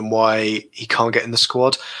Nelson and why he can't get in the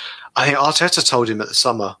squad, I think Arteta told him at the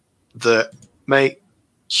summer that, mate,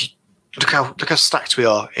 look how stacked we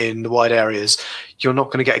are in the wide areas. You're not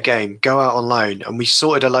going to get a game. Go out on loan. And we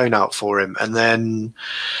sorted a loan out for him. And then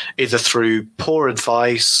either through poor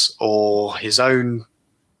advice or his own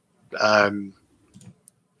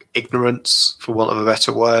ignorance, for want of a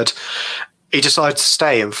better word, he decided to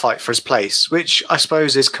stay and fight for his place, which I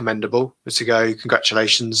suppose is commendable. To go,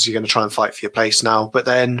 congratulations, you're going to try and fight for your place now. But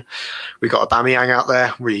then we've got Aubameyang out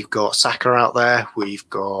there. We've got Saka out there. We've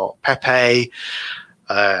got Pepe.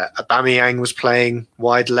 Aubameyang was playing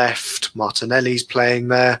wide left. Martinelli's playing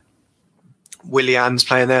there. Willian's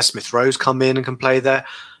playing there. Smith Rowe's come in and can play there.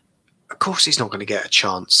 Of course, he's not going to get a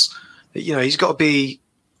chance. You know, he's got to be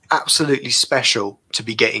absolutely special to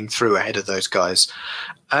be getting through ahead of those guys.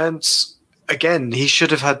 And again, he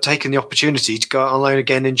should have taken the opportunity to go out on loan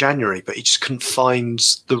again in January, but he just couldn't find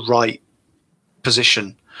the right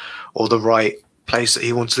position or the right place that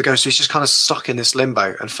he wanted to go. So he's just kind of stuck in this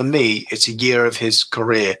limbo. And for me, it's a year of his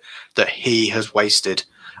career that he has wasted.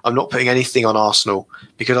 I'm not putting anything on Arsenal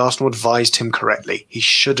because Arsenal advised him correctly. He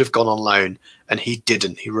should have gone on loan and he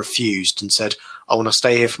didn't. He refused and said, I want to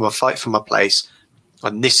stay here for my fight for my place.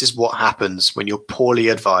 And this is what happens when you're poorly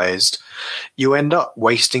advised. You end up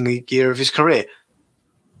wasting a year of his career.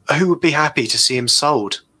 Who would be happy to see him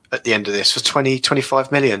sold at the end of this for 20,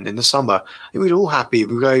 25 million in the summer? We'd all happy.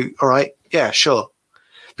 We'd go, all right, yeah, sure.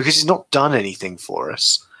 Because he's not done anything for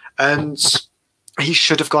us. And he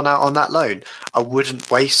should have gone out on that loan. I wouldn't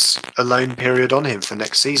waste a loan period on him for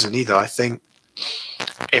next season either. I think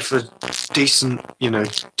if a decent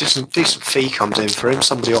fee comes in for him,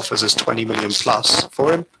 somebody offers us 20 million plus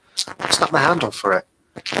for him, snap my hand off for it.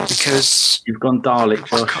 Because you've gone Dalek,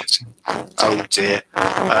 Josh. Oh dear.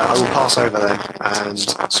 I will pass over then and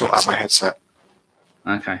sort out my headset.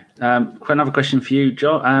 Okay. Another question for you,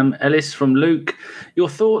 Ellis from Luke. Your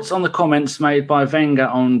thoughts on the comments made by Wenger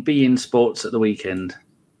on beIN Sports at the weekend?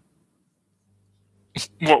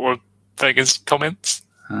 What were Wenger's comments?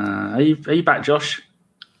 Are you back, Josh?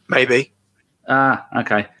 Maybe.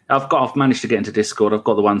 Okay. I've managed to get into Discord. I've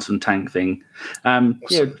got the ones from Tank thing.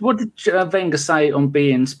 What did Wenger say on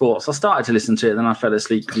beIN Sports? I started to listen to it, then I fell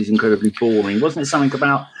asleep because he's incredibly boring. Wasn't it something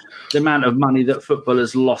about the amount of money that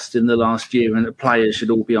footballers lost in the last year and that players should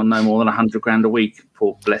all be on no more than 100 grand a week?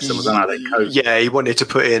 Poor bless them. I don't know how they cope. Yeah, he wanted to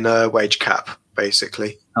put in a wage cap,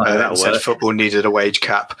 basically. Said football needed a wage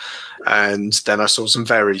cap. And then I saw some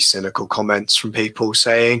very cynical comments from people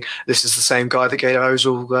saying this is the same guy that gave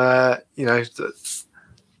Ozil,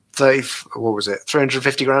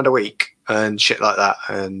 350 grand a week and shit like that,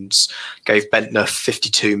 and gave Bentner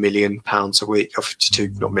 £52 million a week, or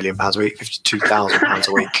not million pounds a week, £52,000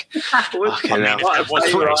 a week. That's what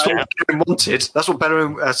Bellerin wanted. That's what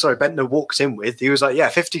Bentner walked in with. He was like, yeah,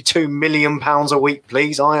 £52 million a week,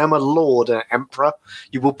 please. I am a lord and emperor.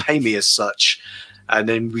 You will pay me as such. And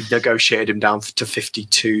then we negotiated him down to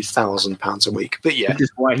 £52,000 a week. But yeah. Which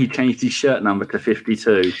is why he changed his shirt number to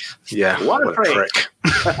 52. Yeah. What a prick.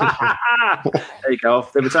 There you go.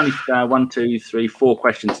 There was only 4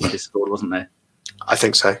 questions in Discord, wasn't there? I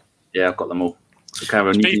think so. Yeah, I've got them all.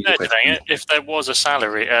 Cameron, To be fair to him, if there was a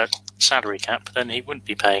salary cap, then he wouldn't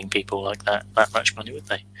be paying people like that much money, would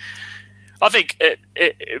they? I think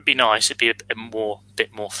it'd be nice. It'd be a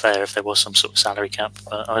bit more fair if there was some sort of salary cap,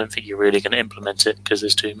 but I don't think you're really going to implement it because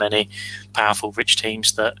there's too many powerful, rich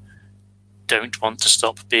teams that don't want to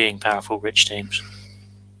stop being powerful, rich teams.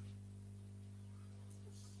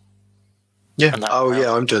 Yeah.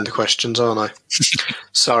 I'm doing the questions, aren't I?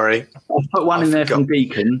 Sorry. I've put one in there from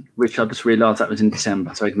Deacon, which I just realised that was in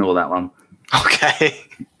December, so ignore that one. Okay.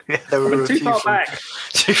 Yeah, there were too far back.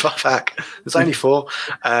 Too far back. There's only 4.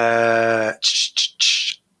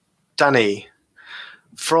 Danny,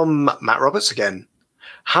 from Matt Roberts again.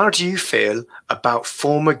 How do you feel about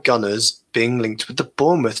former Gunners being linked with the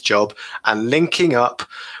Bournemouth job and linking up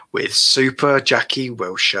with Super Jackie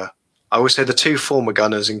Wilshere? I would say the 2 former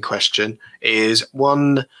Gunners in question is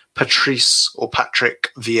one Patrice or Patrick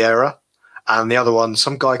Vieira, and the other one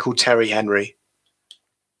some guy called Terry Henry.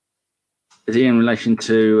 Is he in relation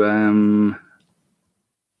to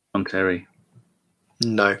John Terry?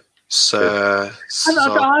 No. I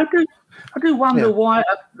do wonder why.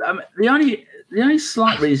 The only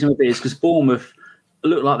slight reason would be is because Bournemouth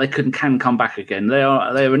look like they can come back again.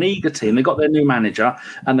 They're an eager team. They got their new manager,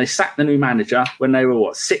 and they sacked the new manager when they were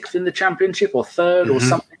 6th in the Championship or 3rd or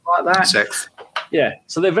something like that. 6th. Yeah,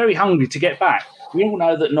 so they're very hungry to get back. We all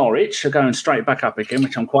know that Norwich are going straight back up again,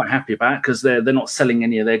 which I'm quite happy about because they're not selling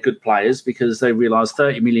any of their good players because they realise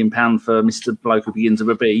 £30 million for Mr. Bloke who begins with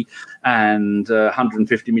a B and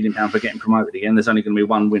 £150 million for getting promoted again. There's only going to be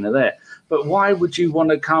one winner there. But why would you want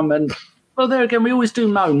to come and... Well, there again, we always do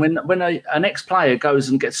moan when an ex-player goes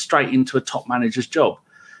and gets straight into a top manager's job.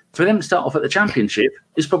 For them to start off at the Championship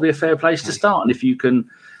is probably a fair place to start. And if you can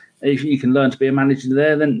learn to be a manager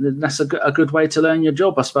there, then that's a good way to learn your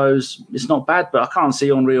job, I suppose. It's not bad, but I can't see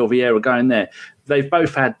Henry or Vieira going there. They've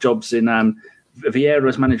both had jobs in... Vieira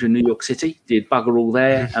was manager in New York City, did bugger all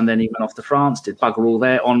there, and then he went off to France, did bugger all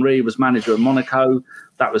there. Henry was manager at Monaco.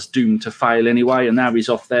 That was doomed to fail anyway, and now he's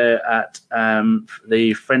off there at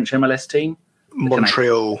the French MLS team.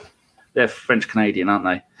 Montreal. They're French-Canadian, aren't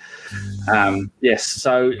they? Yes,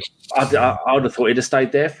 so I would have thought he'd have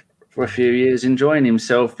stayed there for a few years enjoying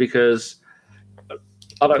himself because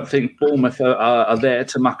I don't think Bournemouth are there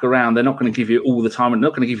to muck around. They're not going to give you all the time. They're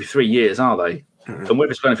not going to give you 3 years, are they? And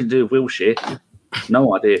whether it's got anything to do with Wilshere,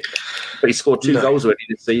 no idea. But he scored 2 goals already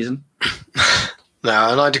this season.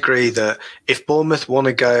 No, and I'd agree that if Bournemouth want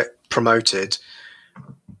to go promoted,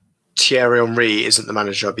 Thierry Henry isn't the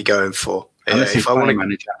manager I'd be going for. If I want to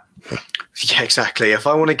manager. Yeah, exactly. If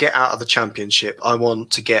I want to get out of the Championship, I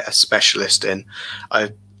want to get a specialist in.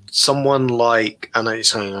 Someone like, I know it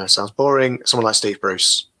sounds boring, someone like Steve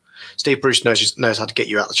Bruce. Steve Bruce knows how to get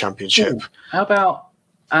you out of the Championship. Ooh, how about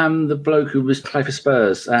the bloke who was playing for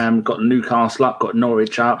Spurs? Got Newcastle up, got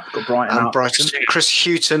Norwich up, got Brighton up. Brighton. Chris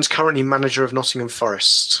Hughton's currently manager of Nottingham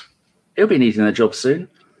Forest. He'll be needing a job soon.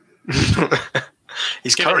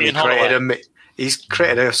 He's currently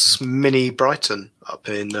created a mini Brighton up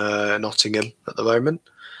in Nottingham at the moment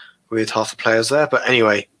with half the players there. But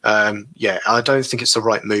anyway, I don't think it's the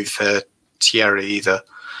right move for Thierry either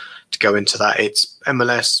to go into that. It's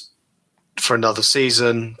MLS for another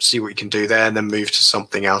season, see what you can do there, and then move to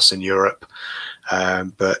something else in Europe.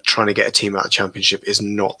 But trying to get a team out of the Championship is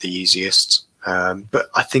not the easiest. But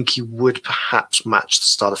I think he would perhaps match the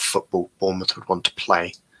style of football Bournemouth would want to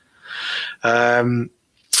play.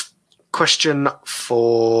 Question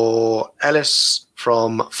for Ellis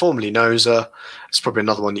from formerly Noza. It's probably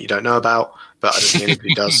another one that you don't know about, but I don't think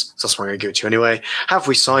anybody does, so that's why I'm going to give it to you anyway. Have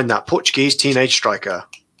we signed that Portuguese teenage striker?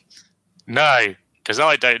 No, because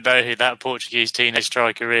I don't know who that Portuguese teenage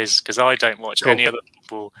striker is, because I don't watch any other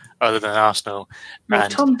football other than Arsenal. Well,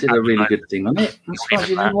 Tom did a really good thing on it. I'm surprised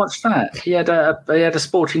you didn't watch that. He had a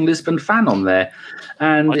Sporting Lisbon fan on there,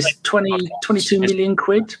 and it's 22 million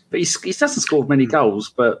quid, but he doesn't score many goals,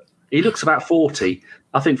 but he looks about 40.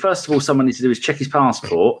 I think, first of all, someone needs to do is check his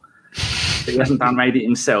passport. He hasn't made it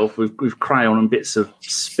himself with crayon and bits of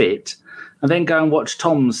spit. And then go and watch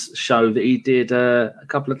Tom's show that he did a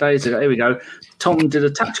couple of days ago. Here we go. Tom did a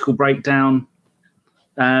tactical breakdown.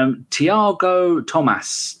 Thiago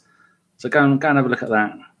Thomas. So go and have a look at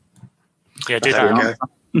that. Yeah, do that.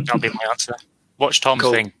 That'll be my answer. Watch Tom's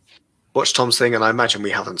thing. Watch Tom's thing, and I imagine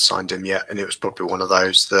we haven't signed him yet, and it was probably one of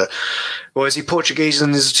those that, well, is he Portuguese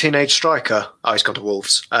and is a teenage striker? Oh, he's gone to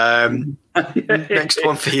Wolves. Next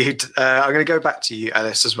one for you. I'm going to go back to you,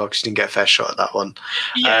 Alice, as well, because you didn't get a fair shot at that one.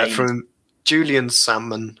 From Julian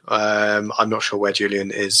Salmon. I'm not sure where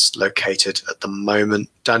Julian is located at the moment.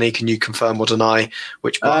 Danny, can you confirm or deny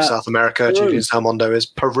which part of South America Peru. Julian Salmondo is?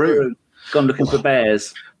 Peru. Gone looking for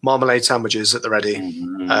bears. marmalade sandwiches at the ready.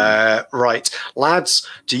 Right. Lads,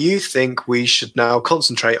 do you think we should now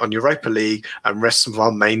concentrate on Europa League and rest some of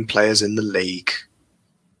our main players in the league?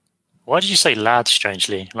 Why did you say lads,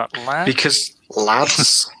 strangely? Like, lad? Because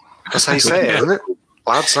lads, that's how you say it, isn't it?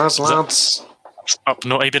 Lads.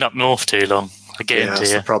 You've been up north too long.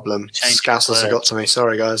 That's the problem. Scousers have got to me.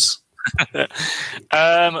 Sorry, guys. Well,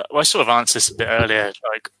 I sort of answered this a bit earlier.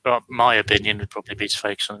 My opinion would probably be to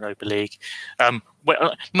focus on the Europa League.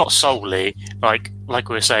 Not solely. Like we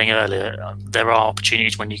were saying earlier, there are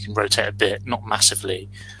opportunities when you can rotate a bit, not massively.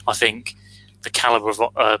 I think the caliber of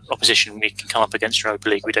opposition we can come up against Europa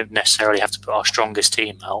League, we don't necessarily have to put our strongest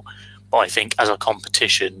team out. But I think as a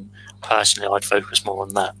competition, personally, I'd focus more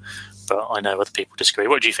on that. But I know other people disagree.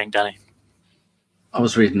 What do you think, Danny? I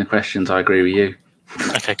was reading the questions. I agree with you.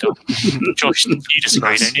 Okay, cool. Josh, you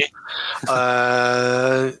disagree, don't you?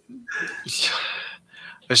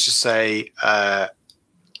 Let's just say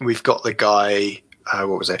we've got the guy,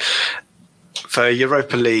 what was it? For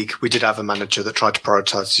Europa League, we did have a manager that tried to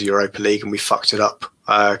prioritise the Europa League and we fucked it up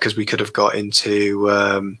because we could have got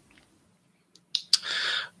into...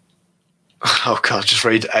 just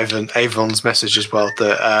read Avon's message as well,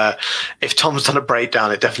 that if Tom's done a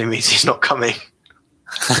breakdown, it definitely means he's not coming.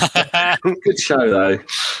 Good show though.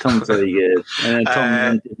 Tom's very good.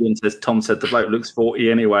 Tom said the bloke looks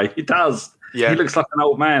 40 anyway. He does. Yeah, he looks like an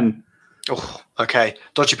old man. Oh, okay.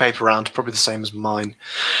 Dodgy paper round, probably the same as mine.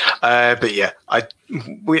 But yeah,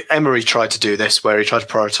 Emery tried to do this where he tried to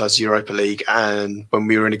prioritise the Europa League, and when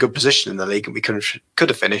we were in a good position in the league and we could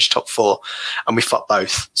have finished top 4, and we fucked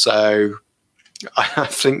both. So I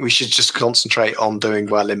think we should just concentrate on doing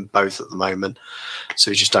well in both at the moment,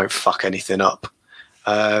 so we just don't fuck anything up.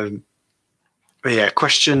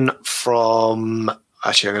 Question from...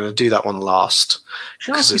 Actually, I'm going to do that one last.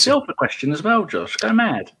 Should I ask yourself a question as well, Josh? Go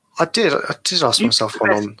mad. I did ask myself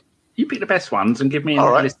one on... You pick the best ones and give me a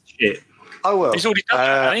list of shit. I will. He's already done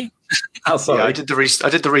that, hasn't he? Oh, sorry. Yeah, I did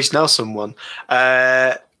the Reece Nelson one.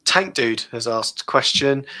 Tank Dude has asked a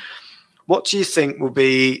question. What do you think will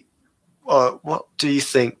be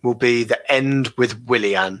the end with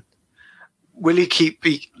Willian? Will he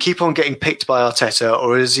keep on getting picked by Arteta,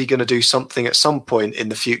 or is he going to do something at some point in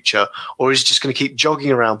the future, or is he just going to keep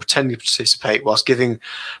jogging around, pretending to participate whilst giving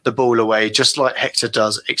the ball away, just like Hector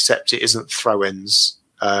does, except it isn't throw-ins?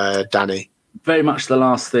 Danny? Very much the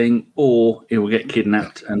last thing, or he will get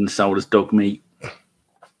kidnapped and sold as dog meat.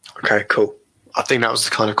 Okay, cool. I think that was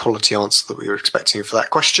the kind of quality answer that we were expecting for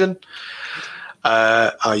that question.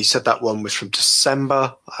 You said that one was from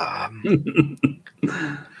December.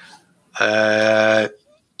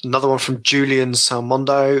 Another one from Julian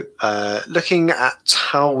Salmondo. Looking at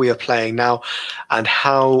how we are playing now and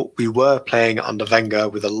how we were playing under Wenger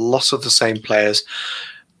with a lot of the same players,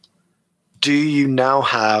 do you now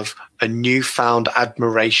have a newfound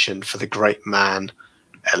admiration for the great man,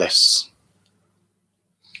 Ellis?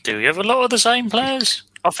 Do we have a lot of the same players?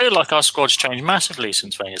 I feel like our squad's changed massively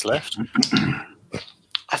since Wenger's left.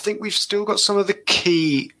 I think we've still got some of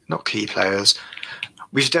the not key players.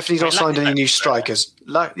 We've definitely not signed any new strikers.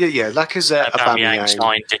 Lacazette, Aubameyang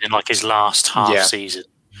signed in his last half season.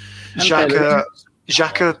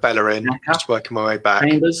 Xhaka, Bellerin, just working my way back.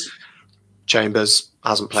 Chambers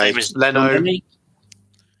hasn't played. Leno,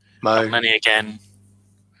 Mo. Many again.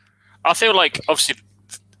 I feel like obviously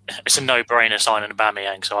it's a no-brainer signing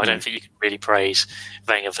Aubameyang, so I don't think you can really praise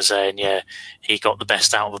Wenger for saying he got the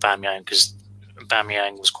best out of Aubameyang, because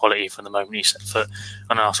Aubameyang was quality from the moment he set foot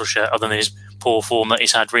on an Arsenal shirt, other than his poor form that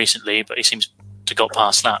he's had recently, but he seems to got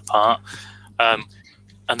past that part. And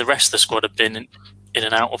the rest of the squad have been in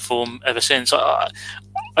and out of form ever since. I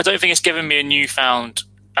don't think it's given me a newfound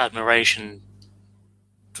admiration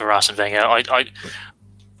for Arsene Wenger.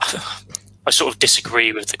 I sort of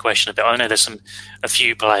disagree with the question a bit. I know there's a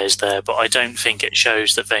few players there, but I don't think it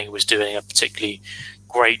shows that Wenger was doing a particularly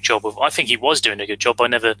great job of... I think he was doing a good job. I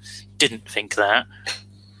never didn't think that,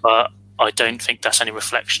 but I don't think that's any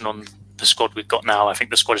reflection on the squad we've got now. I think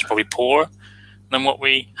the squad is probably poorer than what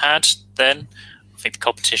we had then. I think the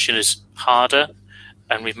competition is harder,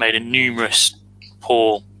 and we've made numerous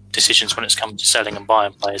poor decisions when it's come to selling and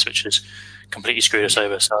buying players, which has completely screwed us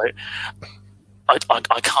over. So I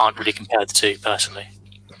can't really compare the two personally.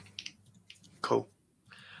 Cool.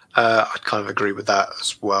 I kind of agree with that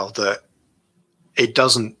as well, that it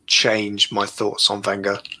doesn't change my thoughts on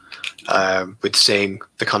Wenger with seeing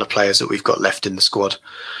the kind of players that we've got left in the squad.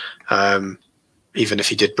 Even if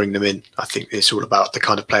he did bring them in, I think it's all about the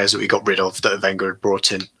kind of players that we got rid of that Wenger had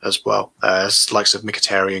brought in as well. Likes of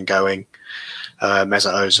Mkhitaryan going,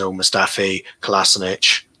 Mesut Ozil, Mustafi,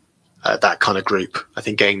 Kolasinac. that kind of group. I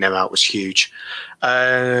think getting them out was huge.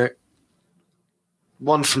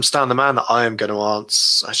 One from Stan the Man that I am going to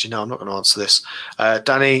answer. Actually, no, I'm not going to answer this.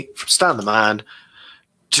 Danny, from Stan the Man,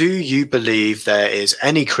 do you believe there is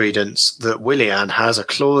any credence that Willian has a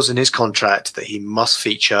clause in his contract that he must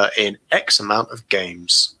feature in X amount of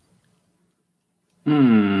games?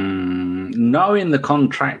 Knowing the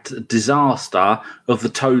contract disaster of the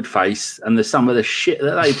Toad Face and some of the shit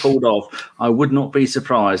that they pulled off, I would not be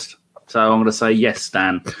surprised. So I'm going to say yes,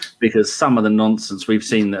 Stan, because some of the nonsense we've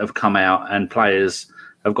seen that have come out and players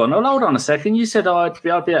have gone, oh, hold on a second, you said I'd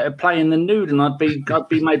be playing the nude and I'd be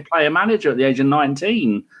made player manager at the age of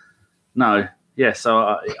 19. No, so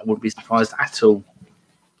I wouldn't be surprised at all.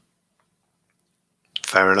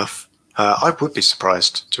 Fair enough. I would be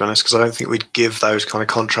surprised, to be honest, because I don't think we'd give those kind of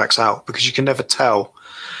contracts out because you can never tell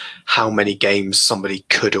how many games somebody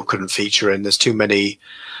could or couldn't feature in. There's too many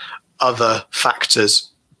other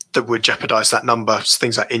factors that would jeopardize that number,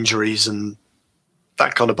 things like injuries and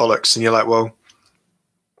that kind of bollocks. And you're like, well,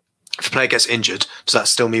 if a player gets injured, does that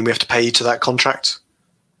still mean we have to pay you to that contract?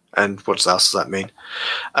 And what else does that mean?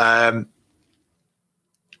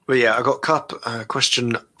 But yeah, I got a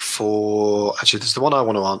question for... Actually, this is the one I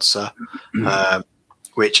want to answer,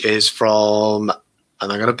 which is from...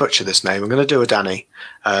 And I'm going to butcher this name. I'm going to do a Danny.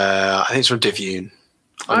 I think it's from Divyun.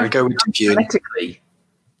 I'm going to go with Divyun. Phonetically.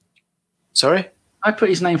 Sorry? I put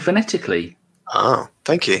his name phonetically. Oh,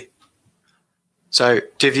 thank you. So,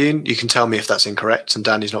 Divyun, you can tell me if that's incorrect, and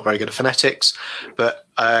Danny's not very good at phonetics, but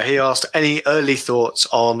he asked, any early thoughts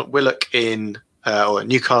on Willock or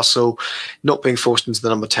Newcastle not being forced into the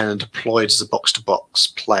number 10 and deployed as a box-to-box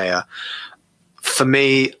player? For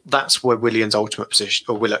me, that's where Willian's ultimate position,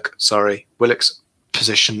 or Willock's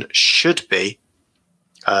position should be,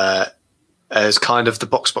 as kind of the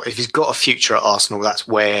box-to-box. If he's got a future at Arsenal, that's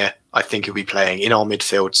where I think he'll be playing, in our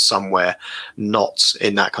midfield somewhere, not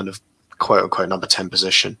in that kind of quote-unquote number 10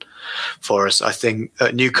 position for us. I think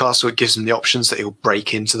at Newcastle, it gives him the options that he'll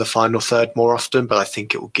break into the final third more often, but I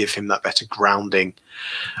think it will give him that better grounding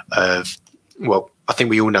of, well, I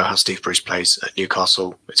think we all know how Steve Bruce plays at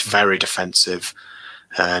Newcastle. It's very defensive,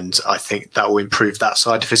 and I think that will improve that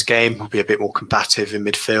side of his game. He'll be a bit more combative in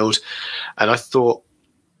midfield. And I thought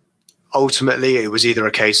ultimately it was either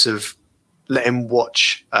a case of let him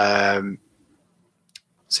watch.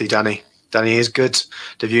 See, Danny is good.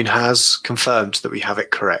 Divyun has confirmed that we have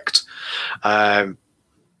it correct. I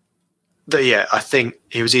think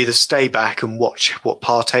he was either stay back and watch what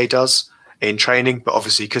Partey does in training, but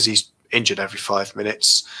obviously because he's injured every 5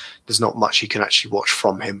 minutes, there's not much you can actually watch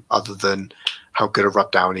from him other than how good a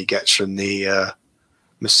rub down he gets from the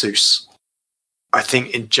masseuse. I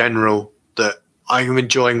think in general that I'm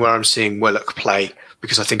enjoying where I'm seeing Willock play,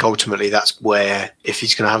 because I think ultimately that's where, if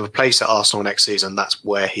he's going to have a place at Arsenal next season, that's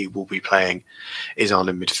where he will be playing, is on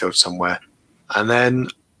in midfield somewhere. And then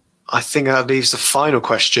I think that leaves the final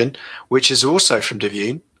question, which is also from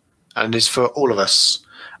Divyun and is for all of us.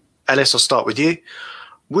 Ellis, I'll start with you.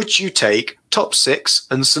 Would you take top 6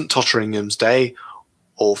 and St Totteringham's Day,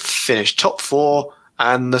 or finish top 4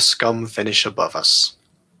 and the scum finish above us?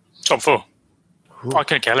 Top 4. Ooh. I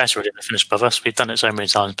couldn't care less really to finish above us. We've done it so many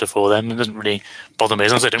times before them. It doesn't really bother me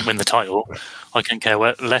as long as they don't win the title. I couldn't care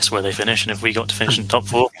less where they finish, and if we got to finish in top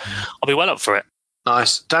 4, I'll be well up for it.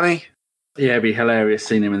 Nice. Danny? Yeah, it'd be hilarious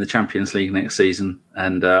seeing him in the Champions League next season.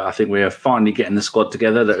 And I think we are finally getting the squad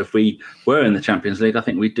together that if we were in the Champions League, I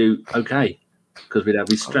think we'd do okay, because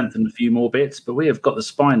we'd strengthened a few more bits. But we have got the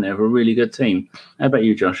spine there of a really good team. How about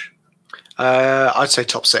you, Josh? I'd say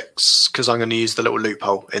top 6, because I'm going to use the little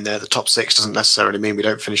loophole in there. The top 6 doesn't necessarily mean we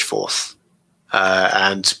don't finish 4th,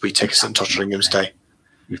 and we take us in Totteringham's Day.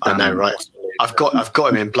 I know, right? I've got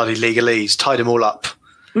him in bloody legalese, tied him all up.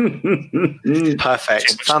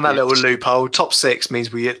 Perfect. Found that little loophole. Top 6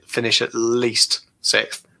 means we finish at least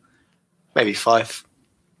 6th, maybe 5th,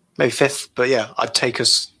 maybe 5th. But yeah, I'd take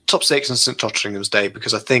us top 6 and St Totteringham's Day,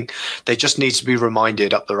 because I think they just need to be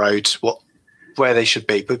reminded up the road where they should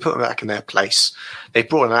be, but put them back in their place. They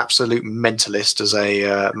brought an absolute mentalist as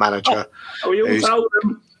a manager.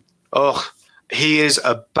 He is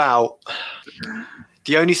about...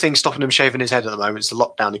 The only thing stopping him shaving his head at the moment is the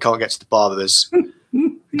lockdown. He can't get to the barbers.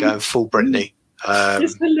 Going full Britney.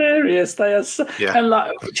 It's hilarious. They are and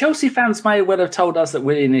Chelsea fans may well have told us that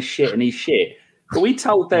Willian is shit and he's shit, but we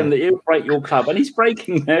told them that he'll break your club, and he's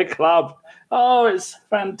breaking their club. Oh, it's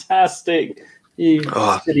fantastic. You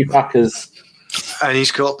silly fuckers. And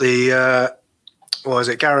he's got the,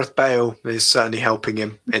 Gareth Bale is certainly helping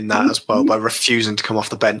him in that as well by refusing to come off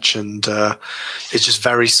the bench. And it's just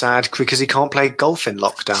very sad because he can't play golf in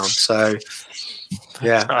lockdown. So,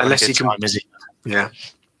 yeah, unless he can. Yeah.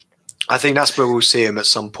 I think that's where we'll see him at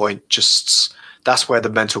some point. Just that's where the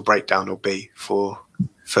mental breakdown will be for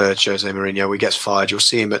Jose Mourinho. When he gets fired, you'll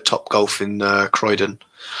see him at Top Golf in Croydon,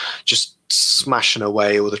 just smashing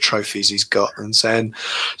away all the trophies he's got and saying,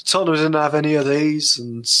 Tottenham didn't have any of these,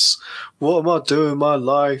 and what am I doing in my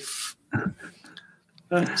life?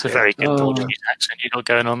 It's a very good Portuguese accent you got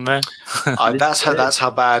going on there. That's how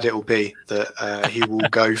bad it will be, that he will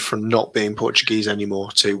go from not being Portuguese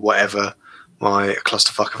anymore to whatever my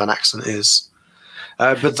clusterfuck of an accent is.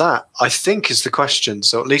 But that, I think, is the question.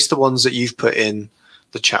 So at least the ones that you've put in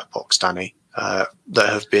the chat box, Danny, that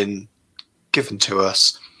have been given to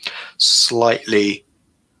us slightly,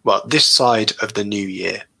 well, this side of the new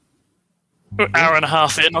year. We're an hour and a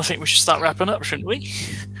half in. I think we should start wrapping up, shouldn't we?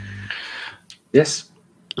 Yes.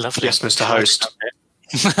 Lovely. Yes, Mr. Host.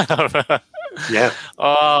 Yeah.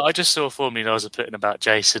 I just saw a formula I was putting about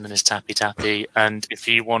Jason and his tappy, and if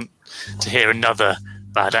you want to hear another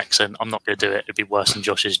bad accent, I'm not going to do it. It'd be worse than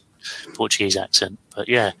Josh's Portuguese accent. But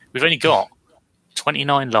yeah, we've only got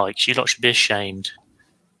 29 likes. You lot should be ashamed.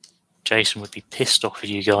 Jason would be pissed off with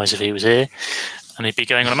you guys if he was here, and he'd be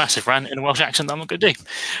going on a massive rant in a Welsh accent that I'm not going to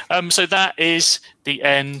do. So that is the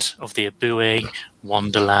end of the Abue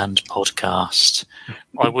Wonderland podcast.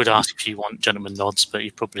 I would ask if you want gentleman nods, but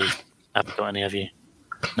you probably haven't got any of you.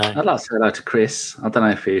 No. I'd like to say hello to Chris. I don't know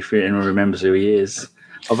if anyone remembers who he is.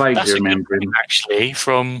 I vaguely remember him. Actually,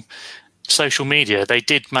 from social media, they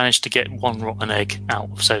did manage to get one rotten egg out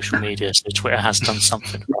of social media, so Twitter has done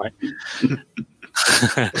something right.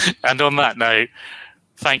 And on that note,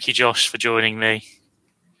 thank you, Josh, for joining me.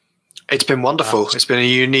 It's been wonderful. It's been a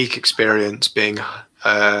unique experience being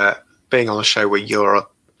on a show where you're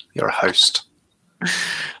a host.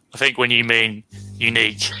 I think when you mean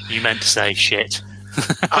unique, you meant to say shit.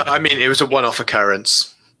 I mean, it was a one-off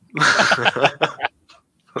occurrence.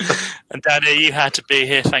 And Danny, you had to be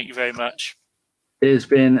here. Thank you very much. It's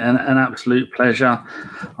been an absolute pleasure.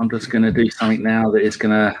 I'm just going to do something now that is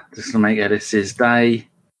going to make Ellis's day.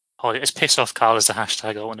 Oh, it's piss off Carl is the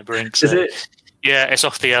hashtag I want to bring. So. Is it? Yeah, it's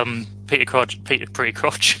off the Peter Crouch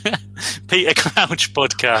podcast.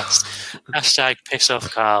 Hashtag piss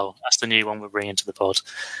off Carl. That's the new one we're bringing to the pod.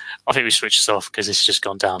 I think we switch this off because it's just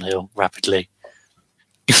gone downhill rapidly.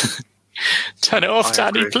 Turn it off,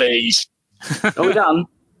 Danny, please. Are we done?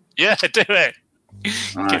 Yeah, do it.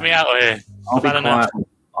 Right. Get me out of here.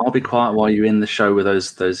 I'll be quiet while you end the show with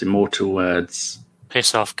those immortal words.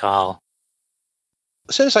 Piss off, Carl.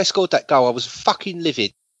 As soon as I scored that goal, I was fucking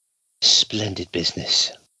livid. Splendid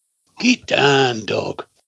business. Get down, dog.